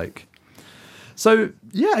or the like. So,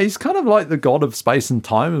 yeah, he's kind of like the god of space and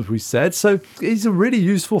time, as we said. So he's a really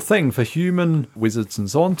useful thing for human wizards and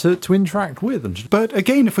so on to interact with. But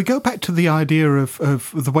again, if we go back to the idea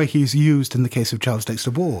of the way he's used in the case of Charles Dexter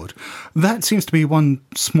Ward, that seems to be one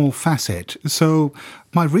small facet. So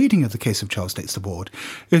my reading of the case of Charles Dexter Ward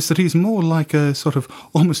is that he's more like a sort of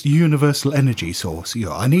almost universal energy source.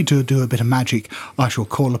 I need to do a bit of magic, I shall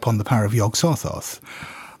call upon the power of Yog-Sothoth.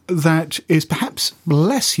 That is perhaps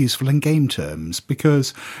less useful in game terms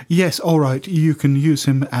because, yes, all right, you can use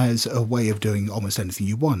him as a way of doing almost anything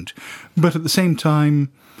you want. But at the same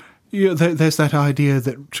time, there's that idea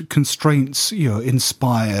that constraints,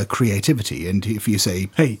 inspire creativity. And if you say,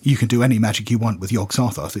 hey, you can do any magic you want with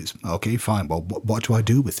Yog-Sothoth, it's, okay, fine, well, what do I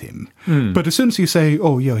do with him? But as soon as you say,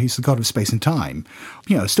 oh, he's the god of space and time,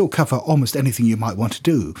 still cover almost anything you might want to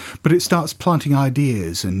do. But it starts planting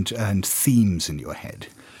ideas and themes in your head.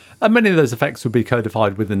 And many of those effects would be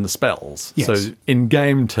codified within the spells. Yes. So in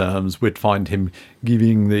game terms, we'd find him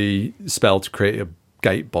giving the spell to create a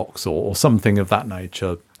gate box or something of that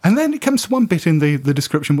nature. And then it comes to one bit in the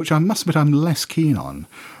description which I must admit I'm less keen on.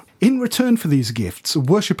 In return for these gifts,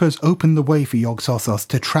 worshippers open the way for Yog-Sothoth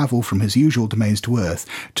to travel from his usual domains to Earth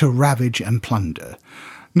to ravage and plunder.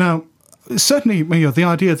 Now, certainly, the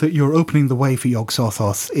idea that you're opening the way for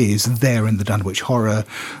Yog-Sothoth is there in the Dunwich Horror.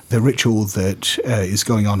 The ritual that is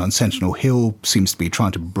going on Sentinel Hill seems to be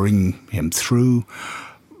trying to bring him through.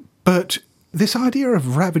 But this idea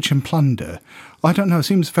of ravage and plunder, I don't know,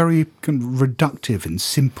 seems very reductive and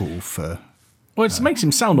simple for... Well, it makes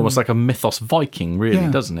him sound almost like a Mythos Viking, really,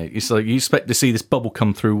 doesn't it? It's like you expect to see this bubble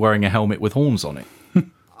come through wearing a helmet with horns on it.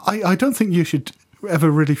 I don't think you should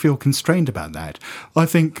ever really feel constrained about that. I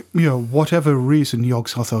think, whatever reason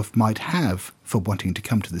Yog-Sothoth might have for wanting to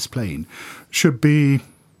come to this plane should be,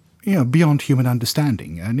 beyond human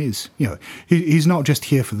understanding and is, he's not just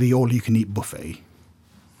here for the all-you-can-eat buffet.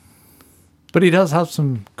 But he does have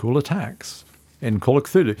some cool attacks in Call of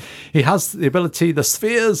Cthulhu. He has the ability, the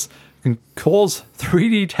spheres can cause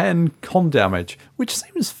 3d10 con damage, which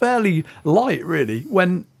seems fairly light, really,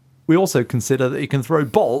 when we also consider that he can throw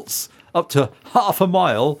bolts up to half a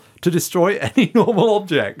mile to destroy any normal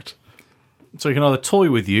object. So he can either toy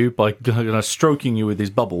with you by stroking you with his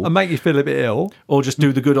bubble, And make you feel a bit ill. or just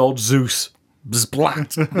do the good old Zeus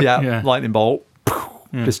splat. Yeah, lightning bolt,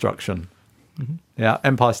 destruction. Yeah,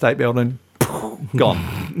 Empire State Building,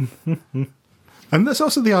 gone. And there's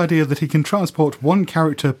also the idea that he can transport one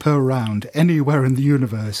character per round anywhere in the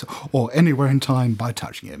universe or anywhere in time by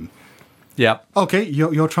touching him. Yeah. Okay,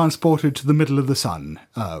 you're transported to the middle of the sun.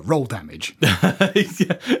 Roll damage.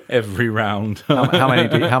 Every round. How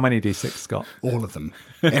many D6 got? All of them.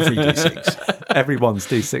 Every D6. Everyone's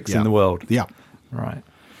D6 in Yeah. the world. Yeah. Right.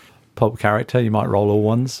 Pulp character, you might roll all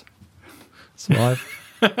ones. Survive.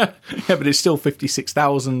 Yeah, but it's still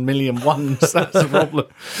 56,000 million ones. That's the problem.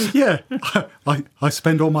 Yeah. I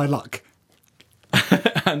spend all my luck.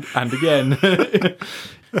 and again.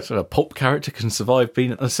 So a pulp character can survive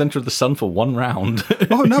being at the centre of the sun for one round.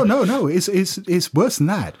 Oh, no. It's worse than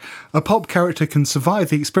that. A pulp character can survive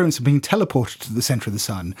the experience of being teleported to the centre of the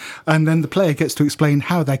sun, and then the player gets to explain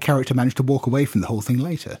how their character managed to walk away from the whole thing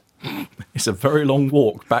later. It's a very long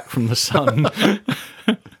walk back from the sun.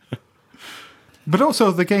 But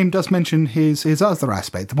also the game does mention his other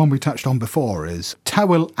aspect, the one we touched on before, is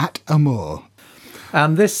Tawil at Amur.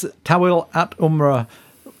 And this Tawil at Umra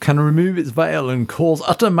can remove its veil and cause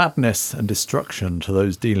utter madness and destruction to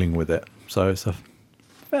those dealing with it. So it's a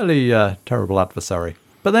fairly terrible adversary.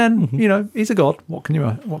 But then, he's a god. What can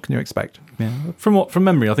you expect? Yeah. From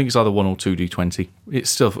memory, I think it's either 1 or 2 D20. It's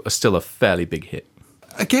still a fairly big hit.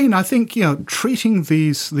 Again, I think, treating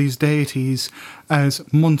these deities as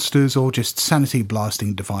monsters or just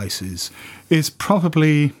sanity-blasting devices is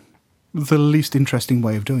probably the least interesting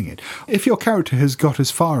way of doing it. If your character has got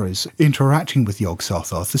as far as interacting with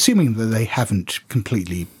Yog-Sothoth, assuming that they haven't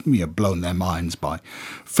completely blown their minds by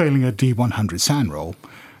failing a D100 SAN roll,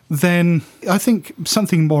 then I think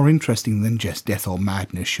something more interesting than just death or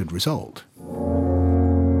madness should result.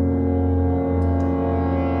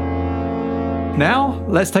 Now,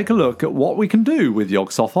 let's take a look at what we can do with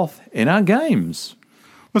Yog-Sothoth in our games.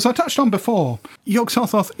 As I touched on before,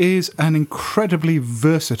 Yog-Sothoth is an incredibly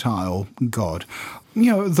versatile god.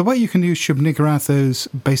 The way you can use Shub-Niggurath as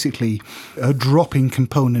basically a dropping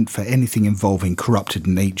component for anything involving corrupted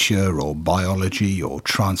nature or biology or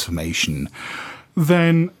transformation,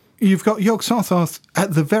 then you've got Yog-Sothoth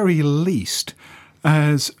at the very least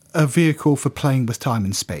as a vehicle for playing with time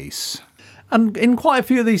and space. And in quite a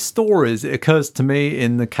few of these stories, it occurs to me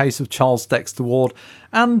in the case of Charles Dexter Ward,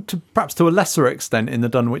 and perhaps to a lesser extent in the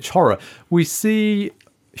Dunwich Horror, we see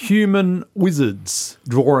human wizards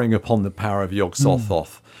drawing upon the power of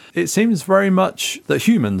Yog-Sothoth. It seems very much that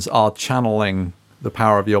humans are channeling the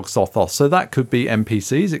power of Yog-Sothoth. So that could be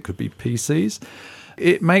NPCs, it could be PCs.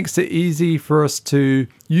 It makes it easy for us to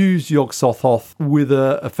use Yog-Sothoth with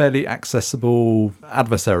a fairly accessible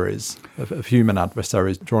adversaries, of human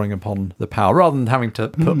adversaries drawing upon the power, rather than having to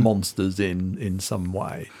put monsters in some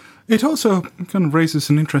way. It also kind of raises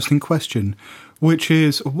an interesting question, which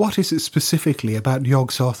is, what is it specifically about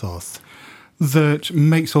Yog-Sothoth that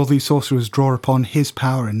makes all these sorcerers draw upon his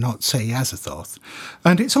power and not, say, Azathoth?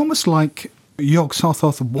 And it's almost like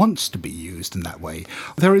Yog-Sothoth wants to be used in that way.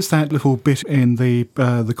 There is that little bit in the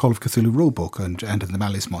Call of Cthulhu rulebook and in the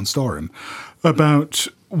Malleus Monstrorum about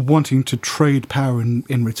wanting to trade power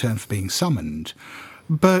in return for being summoned.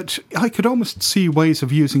 But I could almost see ways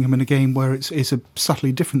of using him in a game where it's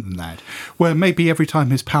subtly different than that, where maybe every time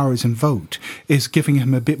his power is invoked is giving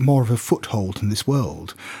him a bit more of a foothold in this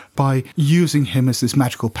world. By using him as this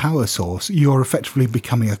magical power source, you're effectively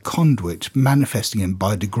becoming a conduit, manifesting him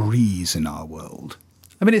by degrees in our world.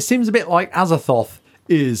 I mean, it seems a bit like Azathoth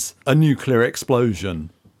is a nuclear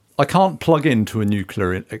explosion. I can't plug into a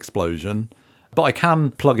nuclear explosion, but I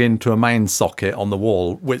can plug into a main socket on the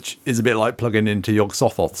wall, which is a bit like plugging into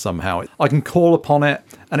Yog-Sothoth somehow. I can call upon it,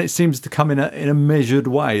 and it seems to come in a measured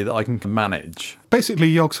way that I can manage. Basically,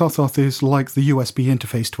 Yog-Sothoth is like the USB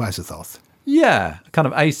interface to Azathoth. Yeah, kind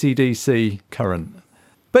of AC/DC current.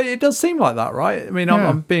 But it does seem like that, right? I mean, Yeah.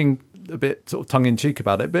 I'm being a bit sort of tongue-in-cheek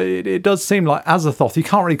about it, but it does seem like Azathoth, you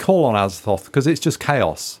can't really call on Azathoth because it's just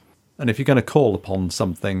chaos. And if you're going to call upon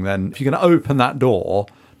something, then if you're going to open that door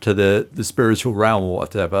to the spiritual realm or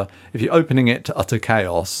whatever, if you're opening it to utter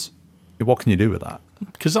chaos, what can you do with that?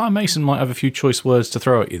 Keziah Mason might have a few choice words to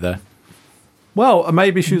throw at you there. Well,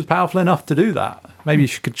 maybe she was powerful enough to do that. Maybe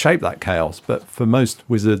she could shape that chaos, but for most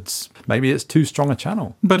wizards, maybe it's too strong a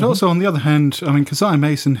channel. But also, on the other hand, I mean, Keziah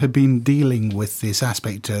Mason had been dealing with this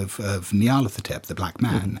aspect of Nyarlathotep, the Black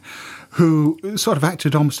Man, who sort of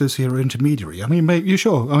acted almost as her intermediary. I mean, you're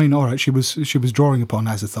sure. I mean, all right, she was drawing upon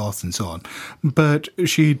Azathoth and so on, but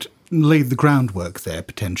she'd laid the groundwork there,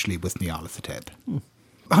 potentially, with Nyarlathotep.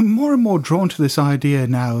 I'm more and more drawn to this idea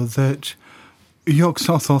now that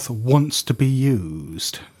Yog-Sothoth wants to be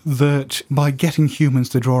used, that by getting humans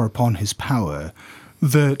to draw upon his power,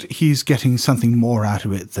 that he's getting something more out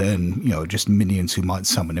of it than, just minions who might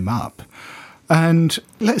summon him up. And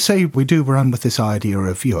let's say we do run with this idea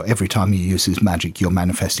of, every time he uses magic, you're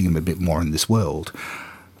manifesting him a bit more in this world.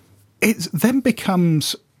 It then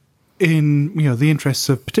becomes in, the interests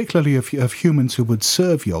of, particularly of humans who would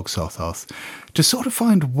serve Yog-Sothoth, to sort of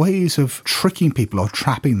find ways of tricking people or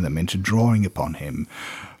trapping them into drawing upon him.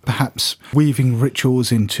 Perhaps weaving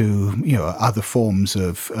rituals into, other forms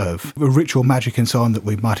of ritual magic and so on that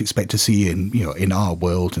we might expect to see in our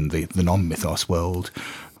world and the non-mythos world.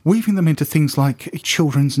 Weaving them into things like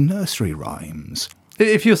children's nursery rhymes.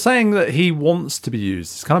 If you're saying that he wants to be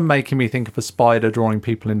used, it's kind of making me think of a spider drawing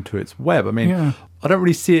people into its web. I mean, Yeah. I don't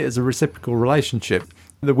really see it as a reciprocal relationship.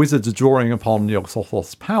 The wizards are drawing upon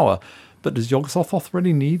Yog-Sothoth's power, but does Yog-Sothoth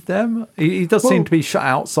really need them? He does seem to be shut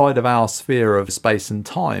outside of our sphere of space and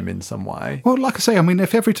time in some way. Well, like I say, I mean,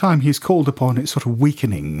 if every time he's called upon, it's sort of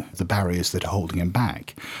weakening the barriers that are holding him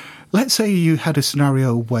back. Let's say you had a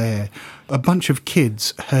scenario where a bunch of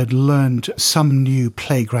kids had learned some new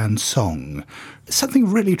playground song, something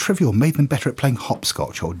really trivial, made them better at playing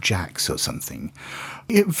hopscotch or jacks or something.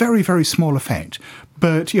 Very, very small effect.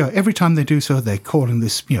 But, every time they do so, they're calling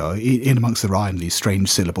this, in amongst the rhyme, these strange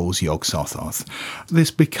syllables, Yog-Sothoth. This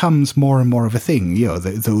becomes more and more of a thing,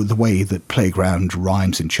 the way that playground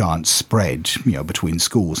rhymes and chants spread, between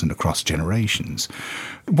schools and across generations.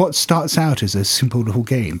 What starts out as a simple little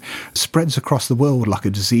game spreads across the world like a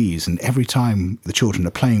disease, and every time the children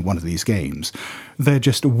are playing one of these games, they're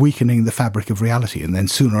just weakening the fabric of reality, and then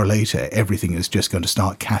sooner or later, everything is just going to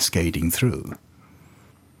start cascading through.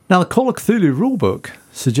 Now, the Call of Cthulhu rulebook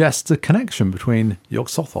suggests a connection between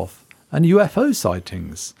Yog-Sothoth and UFO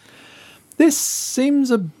sightings. This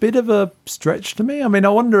seems a bit of a stretch to me. I mean, I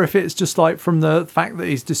wonder if it's just like from the fact that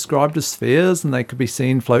he's described as spheres and they could be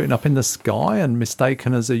seen floating up in the sky and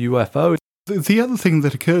mistaken as a UFO. The other thing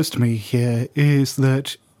that occurs to me here is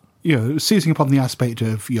that, seizing upon the aspect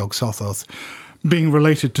of Yog-Sothoth being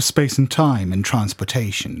related to space and time and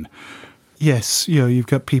transportation. Yes, you've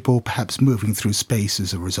got people perhaps moving through space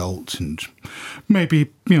as a result, and maybe,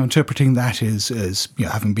 interpreting that as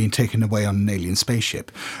having been taken away on an alien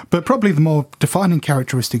spaceship. But probably the more defining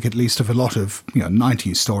characteristic, at least of a lot of,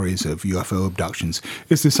 90s stories of UFO abductions,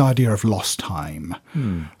 is this idea of lost time.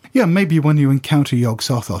 yeah, maybe when you encounter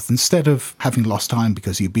Yog-Sothoth, instead of having lost time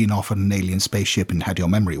because you've been off on an alien spaceship and had your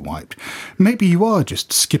memory wiped, maybe you are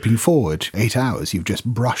just skipping forward 8 hours. You've just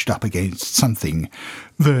brushed up against something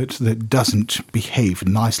that doesn't behave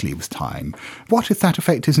nicely with time. What if that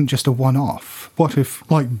effect isn't just a one-off? What if,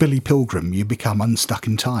 like Billy Pilgrim, you become unstuck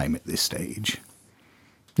in time at this stage?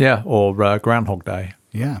 Yeah, or Groundhog Day.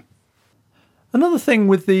 Yeah. Another thing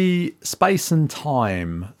with the space and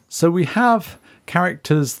time. So we have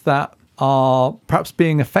characters that are perhaps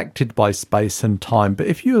being affected by space and time, but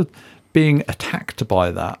if you're being attacked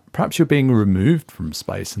by that, perhaps you're being removed from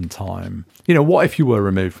space and time. You know, what if you were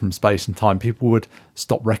removed from space and time? People would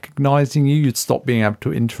stop recognizing you. You'd stop being able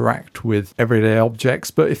to interact with everyday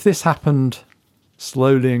objects. But if this happened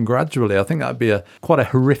slowly and gradually, I think that would be quite a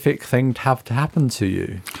horrific thing to have to happen to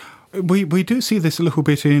you. We do see this a little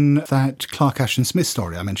bit in that Clark Ashton Smith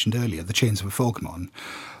story I mentioned earlier, The Chains of a Fogmon,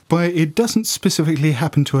 but it doesn't specifically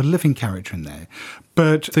happen to a living character in there.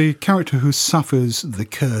 But the character who suffers the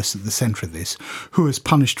curse at the centre of this, who is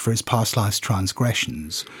punished for his past life's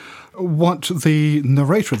transgressions, what the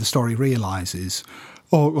narrator of the story realises,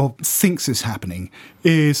 or thinks is happening,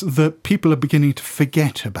 is that people are beginning to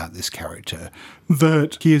forget about this character,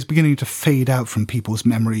 that he is beginning to fade out from people's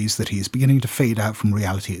memories, that he is beginning to fade out from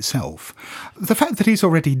reality itself. The fact that he's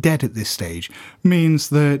already dead at this stage means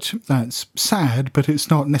that that's sad, but it's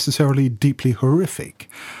not necessarily deeply horrific.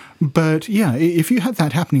 But yeah, if you had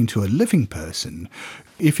that happening to a living person,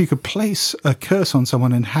 if you could place a curse on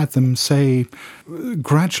someone and had them, say,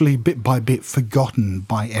 gradually, bit by bit, forgotten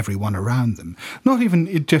by everyone around them, not even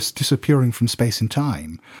it just disappearing from space and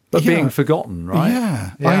time. But being forgotten, right?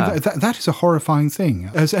 Yeah. That is a horrifying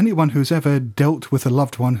thing. As anyone who's ever dealt with a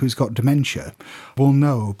loved one who's got dementia will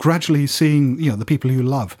know, gradually seeing, the people you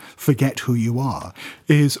love forget who you are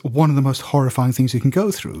is one of the most horrifying things you can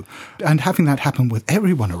go through. And having that happen with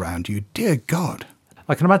everyone around you, dear God.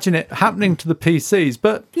 I can imagine it happening to the PCs,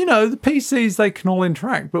 but, the PCs, they can all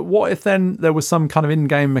interact. But what if then there was some kind of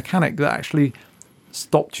in-game mechanic that actually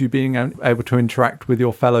stopped you being able to interact with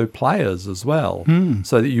your fellow players as well?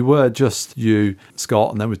 So that you were just you,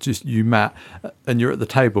 Scott, and there was just you, Matt, and you're at the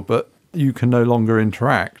table, but you can no longer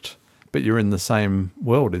interact, but you're in the same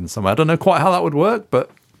world in some way. I don't know quite how that would work,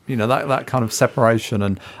 but, that kind of separation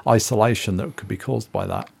and isolation that could be caused by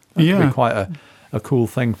that. That could be quite a cool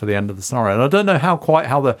thing for the end of the scenario. And I don't know how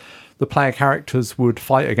the player characters would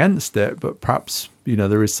fight against it, but perhaps,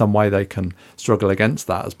 there is some way they can struggle against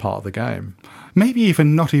that as part of the game. Maybe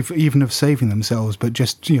even not even of saving themselves, but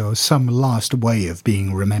just, some last way of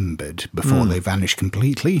being remembered before they vanish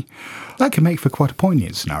completely. That can make for quite a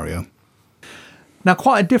poignant scenario. Now,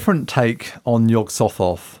 quite a different take on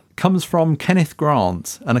Yog-Sothoth comes from Kenneth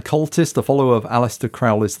Grant, an occultist, a follower of Aleister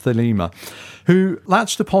Crowley's Thelema, who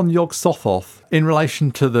latched upon Yog-Sothoth in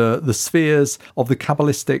relation to the spheres of the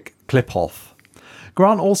Kabbalistic Qliphoth.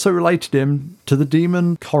 Grant also related him to the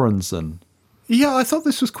demon Corazon. Yeah, I thought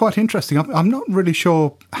this was quite interesting. I'm not really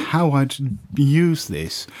sure how I'd use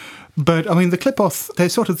this, but I mean, the Qliphoth, they're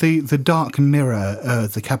sort of the dark mirror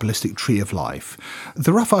of the Kabbalistic Tree of Life.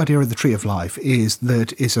 The rough idea of the Tree of Life is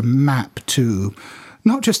that it's a map to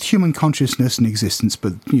not just human consciousness and existence,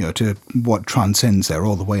 but, to what transcends there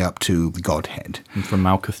all the way up to the Godhead. And from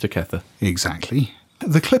Malkuth to Kether. Exactly.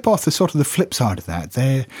 The Qliphoth is sort of the flip side of that.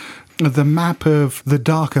 They're the map of the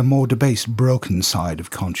darker, more debased, broken side of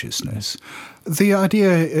consciousness. The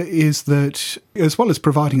idea is that, as well as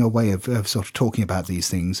providing a way of sort of talking about these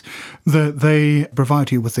things, that they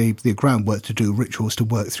provide you with the groundwork to do rituals to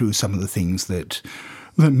work through some of the things that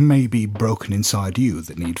may be broken inside you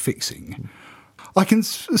that need fixing. I can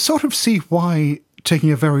sort of see why,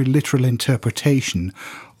 taking a very literal interpretation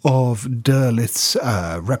of Derlith's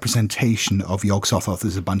representation of Yog-Sothoth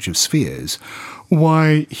as a bunch of spheres,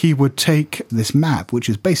 why he would take this map, which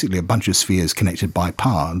is basically a bunch of spheres connected by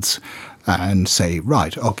paths, and say,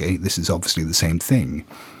 right, okay, this is obviously the same thing.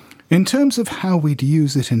 In terms of how we'd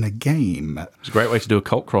use it in a game... It's a great way to do a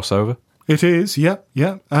cult crossover. It is, yep.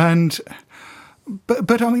 And...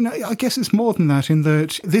 But I mean, I guess it's more than that, in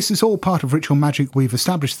that this is all part of ritual magic. We've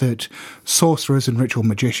established that sorcerers and ritual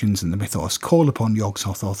magicians in the mythos call upon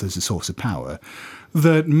Yog-Sothoth as a source of power,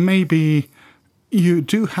 that maybe you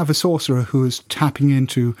do have a sorcerer who is tapping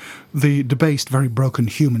into the debased, very broken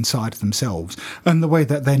human side of themselves, and the way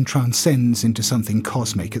that then transcends into something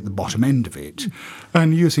cosmic at the bottom end of it,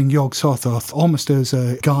 and using Yog-Sothoth almost as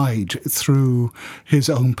a guide through his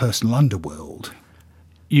own personal underworld.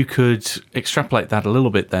 You could extrapolate that a little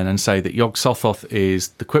bit then and say that Yog-Sothoth is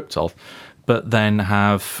the Qliphoth, but then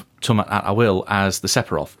have Tumat at Awil as the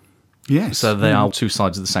Sephiroth. Yes. So they are two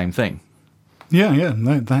sides of the same thing. Yeah,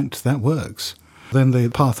 that works. then the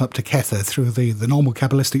path up to Kether through the normal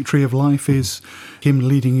Kabbalistic tree of life is him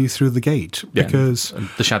leading you through the gate. Because and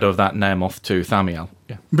the shadow of that Nehemoth to Thamiel.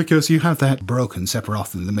 Yeah. Because you have that broken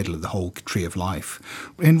Sephiroth in the middle of the whole tree of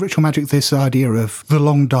life. In ritual magic, this idea of the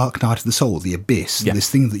long dark night of the soul, the abyss, this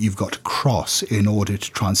thing that you've got to cross in order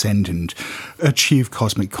to transcend and achieve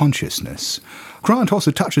cosmic consciousness. Grant also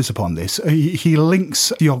touches upon this. He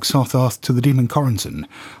links Yog-Sothoth to the demon Corazon.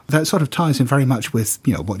 That sort of ties in very much with,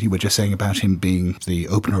 what you were just saying about him being the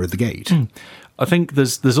opener of the gate. I think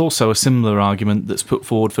there's also a similar argument that's put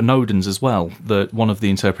forward for Nodens as well, that one of the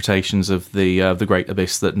interpretations of the Great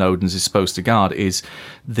Abyss that Nodens is supposed to guard is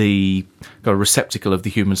the receptacle of the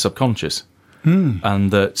human subconscious.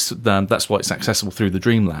 And that's why it's accessible through the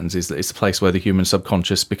Dreamlands, is that it's a place where the human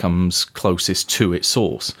subconscious becomes closest to its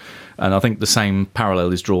source. And I think the same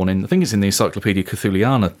parallel is drawn in, I think it's in the Encyclopedia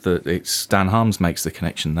Cthulhiana, that it's Dan Harms makes the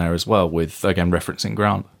connection there as well, with, again, referencing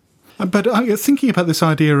Grant. But thinking about this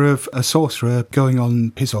idea of a sorcerer going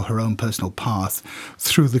on his or her own personal path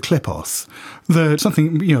through the Clipoth,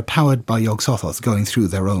 something, powered by Yog-Sothoth going through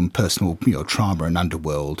their own personal, trauma and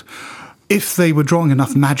underworld, if they were drawing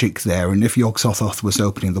enough magic there, and if Yog-Sothoth was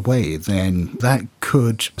opening the way, then that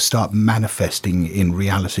could start manifesting in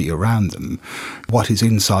reality around them. What is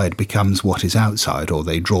inside becomes what is outside, or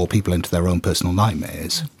they draw people into their own personal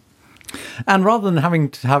nightmares. And rather than having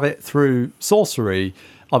to have it through sorcery,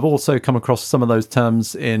 I've also come across some of those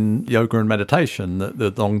terms in yoga and meditation,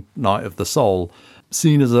 the long night of the soul,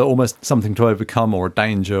 seen as almost something to overcome or a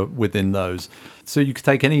danger within those. So you could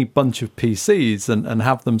take any bunch of PCs and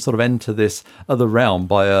have them sort of enter this other realm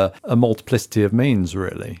by a multiplicity of means,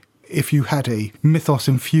 really. If you had a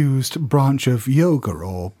mythos-infused branch of yoga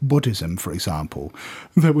or Buddhism, for example,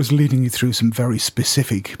 that was leading you through some very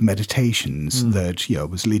specific meditations, that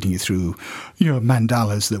was leading you through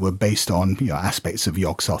mandalas that were based on aspects of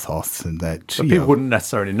Yog-Sothoth, and that but people wouldn't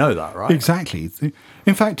necessarily know that, right? Exactly.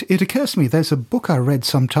 In fact, it occurs to me there's a book I read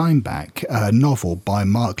some time back, a novel by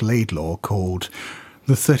Mark Laidlaw called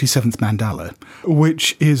The 37th Mandala,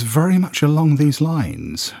 which is very much along these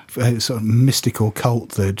lines. A sort of mystical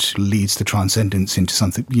cult that leads to transcendence into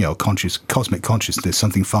something, cosmic consciousness,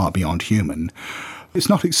 something far beyond human. It's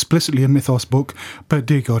not explicitly a mythos book, but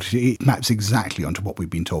dear God, it maps exactly onto what we've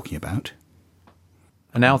been talking about.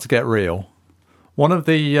 And now to get real. One of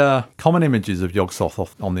the common images of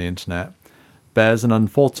Yog-Sothoth on the internet bears an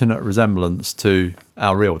unfortunate resemblance to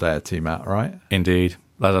our real deity, Matt, right? Indeed.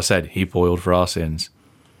 As I said, he boiled for our sins.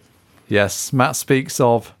 Yes, Matt speaks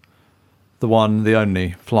of the one, the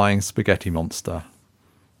only, flying spaghetti monster.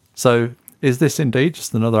 So, is this indeed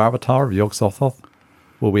just another avatar of Yog-Sothoth?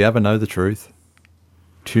 Will we ever know the truth?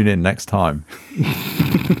 Tune in next time.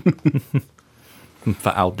 For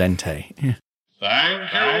al dente. Yeah.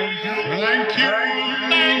 Thank you.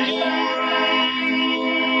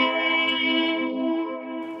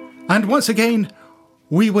 And once again,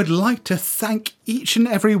 we would like to thank each and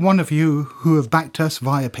every one of you who have backed us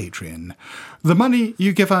via Patreon. The money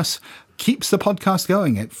you give us keeps the podcast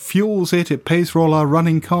going. It fuels it. It pays for all our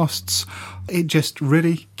running costs. It just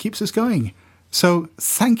really keeps us going. So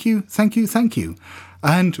thank you.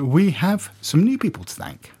 And we have some new people to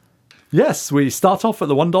thank. Yes, we start off at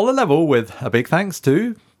the $1 level with a big thanks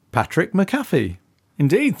to Patrick McAfee.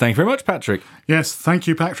 Indeed. Thank you very much, Patrick. Yes, thank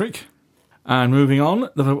you, Patrick. And moving on,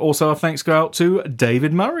 also our thanks go out to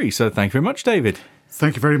David Murray. So thank you very much, David.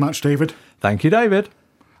 Thank you very much, David. Thank you, David.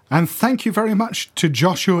 And thank you very much to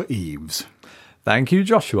Joshua Eves. Thank you,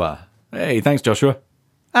 Joshua. Hey, thanks, Joshua.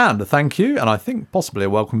 And a thank you, and I think possibly a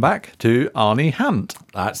welcome back to Arnie Hant.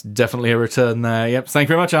 That's definitely a return there. Yep, thank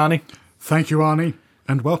you very much, Arnie. Thank you, Arnie,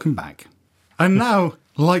 and welcome back. And now,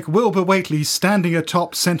 like Wilbur Whately standing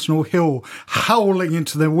atop Sentinel Hill, howling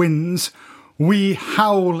into the winds, we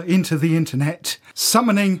howl into the internet,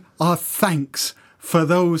 summoning our thanks for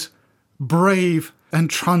those brave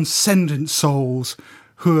and transcendent souls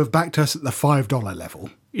who have backed us at the $5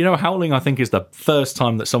 level. Howling, I think, is the first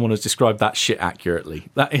time that someone has described that shit accurately.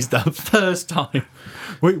 That is the first time.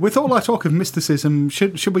 With all our talk of mysticism,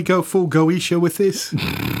 should we go full Goetia with this?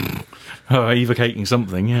 Evocating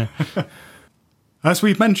something, yeah. As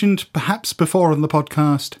we've mentioned perhaps before on the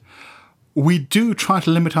podcast, we do try to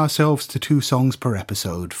limit ourselves to 2 songs per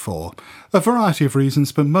episode for a variety of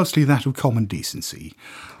reasons, but mostly that of common decency.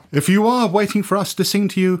 If you are waiting for us to sing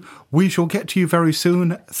to you, we shall get to you very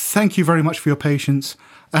soon. Thank you very much for your patience,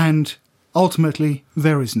 and ultimately,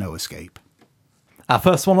 there is no escape. Our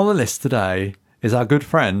first one on the list today is our good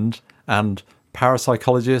friend and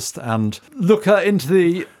parapsychologist and looker into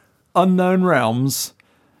the unknown realms,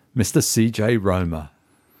 Mr. C.J. Romer.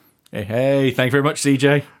 Hey, thank you very much,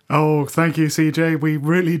 CJ. Oh, thank you, CJ. We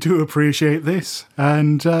really do appreciate this.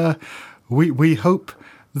 And we hope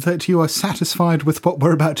that you are satisfied with what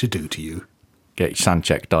we're about to do to you. Get your sand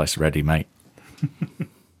check dice ready, mate.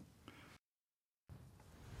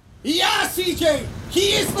 Yeah, CJ!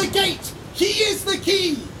 He is the gate! He is the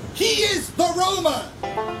key! He is the roamer!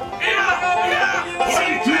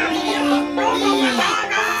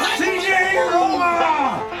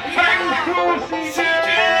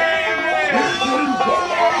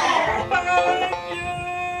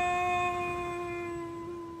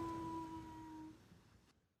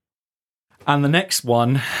 And the next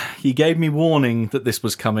one, he gave me warning that this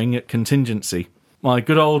was coming at contingency. My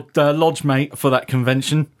good old lodge mate for that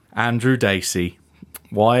convention, Andrew Dacey.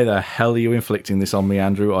 Why the hell are you inflicting this on me,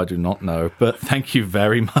 Andrew? I do not know, but thank you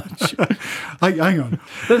very much. Hang on.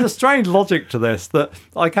 There's a strange logic to this, that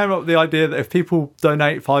I came up with the idea that if people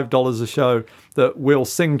donate $5 a show, that we'll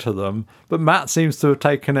sing to them, but Matt seems to have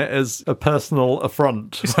taken it as a personal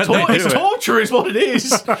affront. It's torture is what it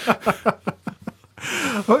is.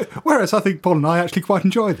 Whereas I think Paul and I actually quite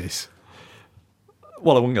enjoy this.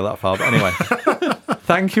 Well, I wouldn't go that far, but anyway.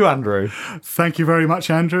 Thank you, Andrew. Thank you very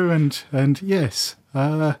much, Andrew, and yes,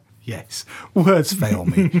 yes, words fail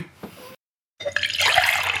me.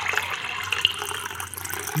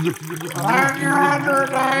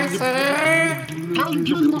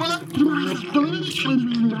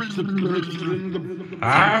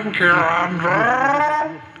 Thank you,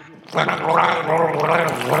 Andrew.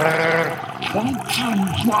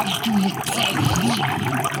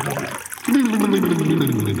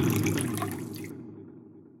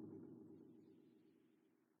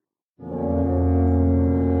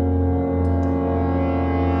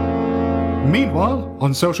 Meanwhile,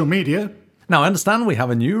 on social media, Now, I understand we have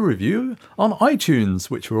a new review on iTunes,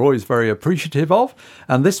 which we're always very appreciative of,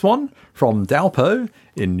 and this one from Dalpo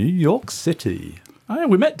in New York City. Oh, yeah,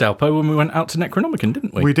 we met Dalpo when we went out to Necronomicon,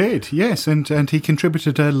 didn't we? we did, yes, and he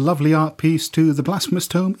contributed a lovely art piece to the Blasphemous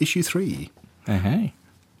Tome, issue 3. Hey.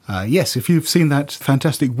 Yes, if you've seen that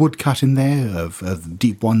fantastic woodcut in there of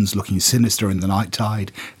deep ones looking sinister in the night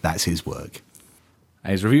tide, that's his work.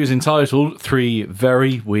 His review is entitled 3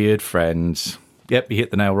 Very Weird Friends. Yep, you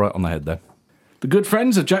hit the nail right on the head there. The Good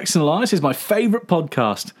Friends of Jackson Elias is my favourite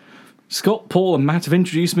podcast. Scott, Paul and Matt have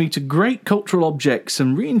introduced me to great cultural objects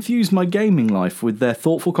and re-infused my gaming life with their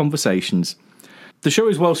thoughtful conversations. The show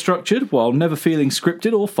is well structured while never feeling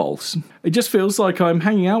scripted or false. It just feels like I'm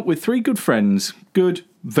hanging out with 3 good friends. Good,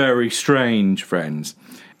 very strange friends.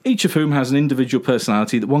 Each of whom has an individual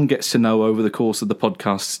personality that one gets to know over the course of the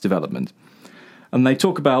podcast's development. And they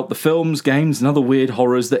talk about the films, games and other weird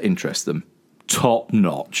horrors that interest them. Top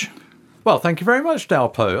notch. Well, thank you very much,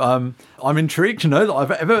 Dalpo. I'm intrigued to know that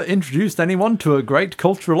I've ever introduced anyone to a great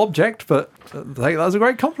cultural object, but I think that was a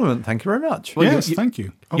great compliment. Thank you very much. Well, Yes, thank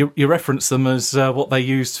you. Oh, You reference them as what they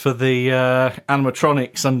used for the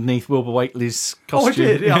animatronics underneath Wilbur Whateley's Oh, I costume.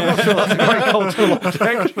 did. Yeah, I'm not sure that's a great cultural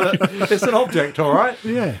object, but it's an object, all right?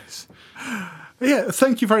 yes. Yeah,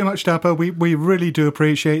 thank you very much, Dapper. We really do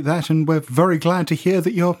appreciate that, and we're very glad to hear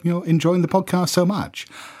that you're enjoying the podcast so much.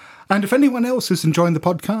 And if anyone else is enjoying the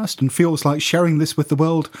podcast and feels like sharing this with the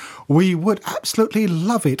world, we would absolutely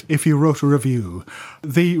love it if you wrote a review.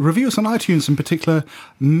 The reviews on iTunes in particular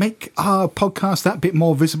make our podcast that bit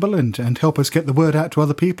more visible and help us get the word out to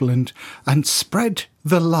other people and spread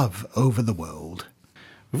the love over the world.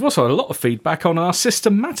 We've also had a lot of feedback on our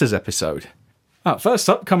System Matters episode. First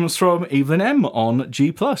up comes from Evelyn M on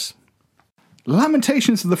G+.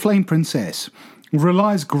 Lamentations of the Flame Princess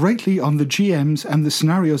relies greatly on the GM's and the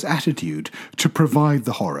scenario's attitude to provide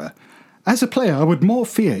the horror. As a player, I would more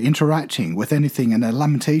fear interacting with anything in a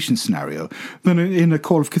Lamentation scenario than in a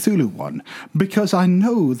Call of Cthulhu one, because I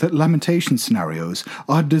know that Lamentation scenarios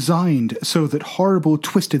are designed so that horrible,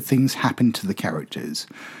 twisted things happen to the characters.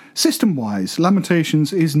 System-wise,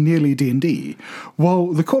 Lamentations is nearly D&D, while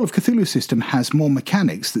the Call of Cthulhu system has more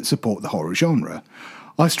mechanics that support the horror genre.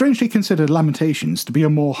 I strangely consider Lamentations to be a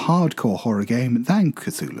more hardcore horror game than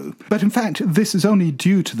Cthulhu, but in fact this is only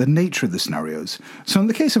due to the nature of the scenarios, so in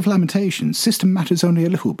the case of Lamentations, system matters only a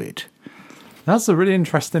little bit. That's a really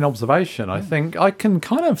interesting observation. I think I can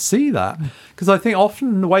kind of see that, because I think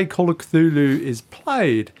often the way Call of Cthulhu is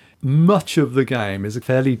played, much of the game is a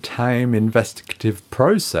fairly tame investigative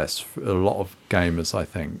process for a lot of gamers, I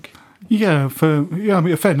think. Yeah,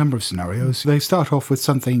 a fair number of scenarios. They start off with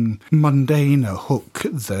something mundane, a hook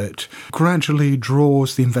that gradually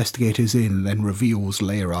draws the investigators in and then reveals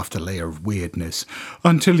layer after layer of weirdness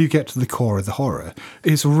until you get to the core of the horror.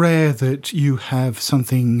 It's rare that you have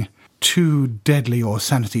something too deadly or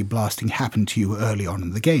sanity blasting happen to you early on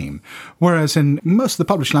in the game. Whereas in most of the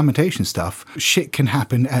published Lamentation stuff, shit can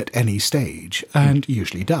happen at any stage, and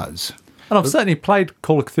usually does. And I've certainly played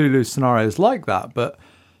Call of Cthulhu scenarios like that, but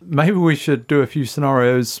maybe we should do a few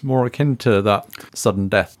scenarios more akin to that sudden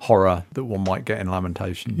death horror that one might get in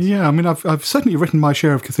Lamentations. Yeah, I mean, I've certainly written my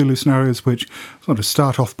share of Cthulhu scenarios which sort of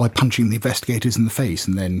start off by punching the investigators in the face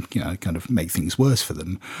and then, kind of make things worse for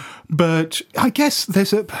them. But I guess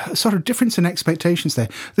there's a sort of difference in expectations there.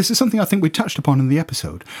 This is something I think we touched upon in the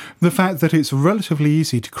episode. The fact that it's relatively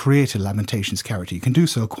easy to create a Lamentations character. You can do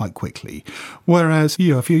so quite quickly. Whereas,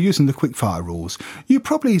 if you're using the quickfire rules, you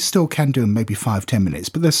probably still can do in maybe 5-10 minutes,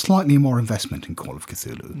 but there's slightly more investment in Call of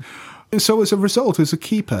Cthulhu. So as a result, as a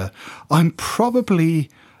keeper, I'm probably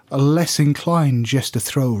less inclined just to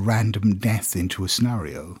throw random death into a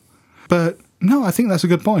scenario. But no, I think that's a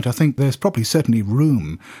good point. I think there's probably certainly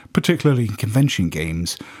room, particularly in convention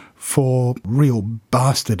games, for real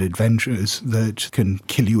bastard adventures that can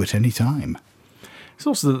kill you at any time. It's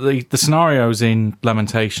also that the scenarios in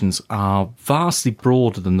Lamentations are vastly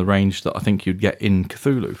broader than the range that I think you'd get in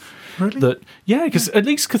Cthulhu. Really? Because at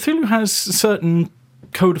least Cthulhu has certain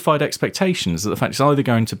codified expectations that the fact it's either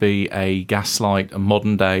going to be a Gaslight, a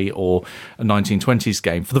modern day, or a 1920s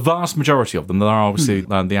game. For the vast majority of them, there are obviously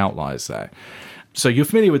the outliers there. So you're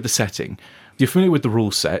familiar with the setting. You're familiar with the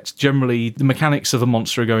rule set. Generally, the mechanics of a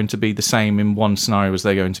monster are going to be the same in one scenario as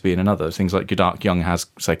they're going to be in another. Things like Dark Young has,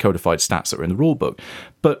 say, codified stats that are in the rule book.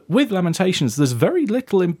 But with Lamentations, there's very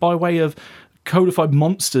little by way of codified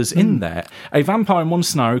monsters in there. A vampire in one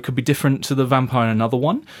scenario could be different to the vampire in another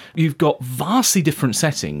one. You've got vastly different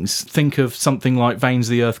settings. Think of something like Veins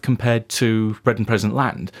of the Earth compared to Bread and Present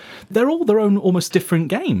Land. They're all their own almost different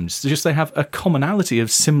games. Just they have a commonality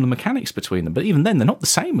of similar mechanics between them, but even then they're not the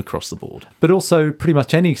same across the board. But also pretty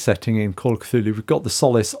much any setting in Call of Cthulhu, we've got the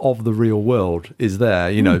solace of the real world is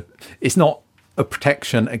there. It's not a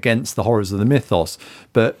protection against the horrors of the mythos,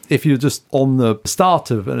 but if you're just on the start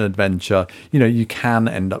of an adventure, you can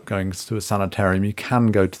end up going to a sanitarium, you can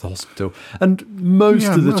go to the hospital, and most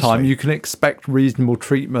of the time you can expect reasonable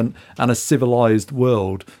treatment and a civilized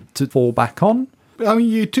world to fall back on. I mean,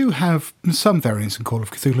 you do have some variants in Call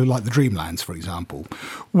of Cthulhu, like the Dreamlands, for example,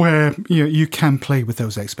 where you can play with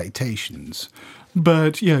those expectations.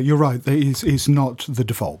 But yeah, you're right. That is not the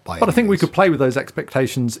default. But I think we could play with those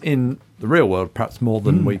expectations in the real world, perhaps more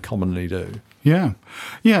than we commonly do. Yeah.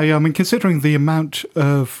 I mean, considering the amount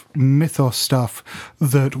of mythos stuff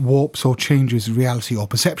that warps or changes reality or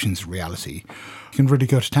perceptions of reality, you can really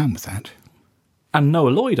go to town with that. And Noah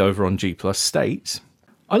Lloyd over on G+ states,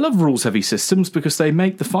 I love rules-heavy systems because they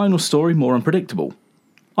make the final story more unpredictable.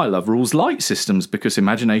 I love rules-light systems because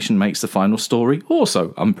imagination makes the final story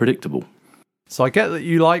also unpredictable. So I get that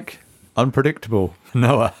you like unpredictable,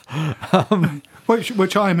 Noah.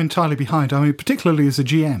 Which I am entirely behind. I mean, particularly as a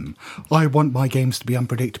GM, I want my games to be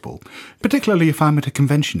unpredictable. Particularly if I'm at a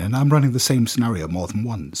convention and I'm running the same scenario more than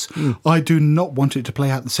once. I do not want it to play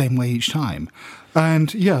out the same way each time.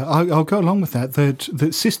 And yeah, I'll go along with that.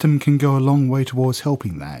 That system can go a long way towards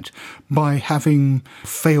helping that by having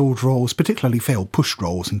failed rolls, particularly failed push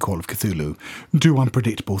rolls in Call of Cthulhu, do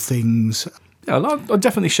unpredictable things. Yeah, I'm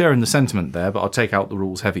definitely sharing the sentiment there, but I'll take out the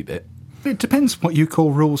rules heavy bit. It depends what you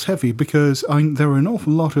call rules heavy, because there are an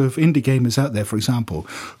awful lot of indie gamers out there, for example,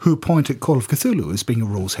 who point at Call of Cthulhu as being a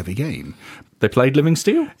rules heavy game. They played Living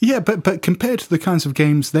Steel? Yeah, but compared to the kinds of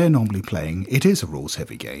games they're normally playing, it is a rules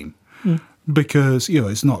heavy game. Because,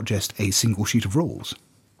 it's not just a single sheet of rules.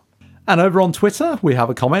 And over on Twitter, we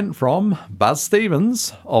have a comment from Baz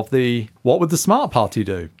Stevens of the What Would the Smart Party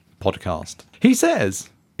Do podcast. He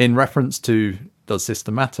says, in reference to Does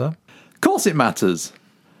System Matter? Of course it matters.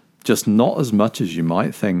 Just not as much as you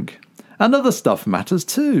might think. And other stuff matters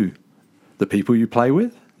too. The people you play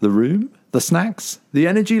with, the room, the snacks, the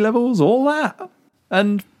energy levels, all that.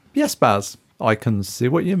 And yes, Baz, I can see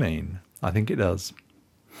what you mean. I think it does.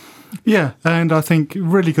 Yeah, and I think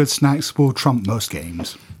really good snacks will trump most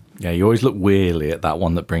games. Yeah, you always look wearily at that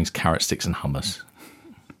one that brings carrot sticks and hummus.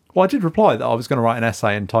 Well, I did reply that I was going to write an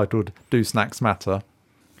essay entitled Do Snacks Matter?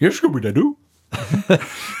 Yes, Scooby do.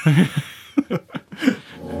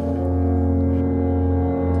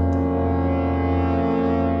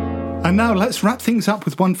 And now let's wrap things up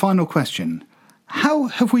with one final question. How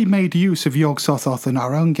have we made use of Yog-Sothoth in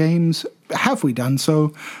our own games? Have we done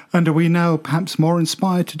so? And are we now perhaps more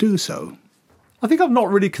inspired to do so? I think I've not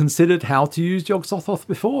really considered how to use Yog-Sothoth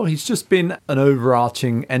before. He's just been an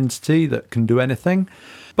overarching entity that can do anything.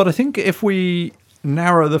 But I think if we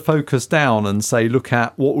narrow the focus down and say, look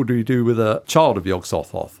at what would we do with a child of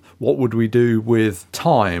Yog-Sothoth? What would we do with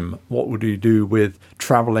time? What would we do with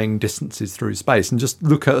travelling distances through space? And just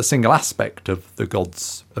look at a single aspect of the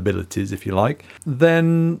god's abilities, if you like,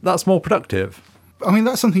 then that's more productive. I mean,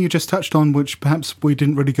 that's something you just touched on, which perhaps we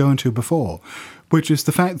didn't really go into before, which is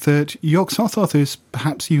the fact that Yog-Sothoth is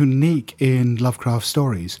perhaps unique in Lovecraft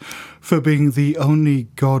stories for being the only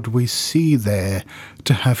god we see there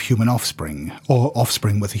to have human offspring, or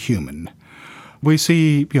offspring with a human. We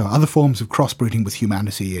see other forms of crossbreeding with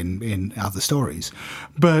humanity in other stories,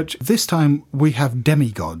 but this time we have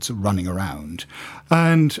demigods running around.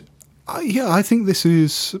 And I think this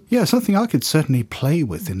is something I could certainly play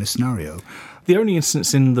with in this scenario. The only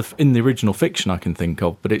instance in the original fiction I can think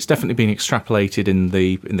of, but it's definitely been extrapolated in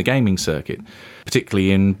the gaming circuit, particularly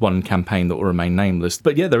in one campaign that will remain nameless.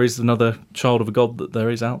 But yeah, there is another child of a god that there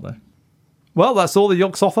is out there. Well, that's all the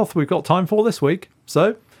Yog-Sothoth we've got time for this week.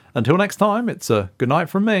 So, until next time, it's a good night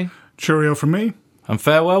from me. Cheerio from me. And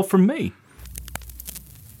farewell from me.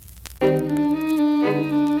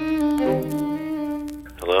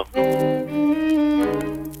 Hello?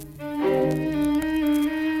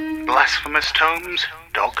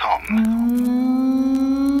 BlasphemousTomes.com.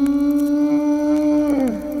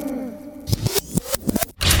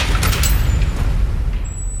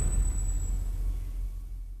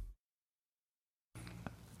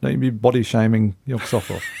 Don't you be body shaming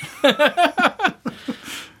Yog-Sothoth.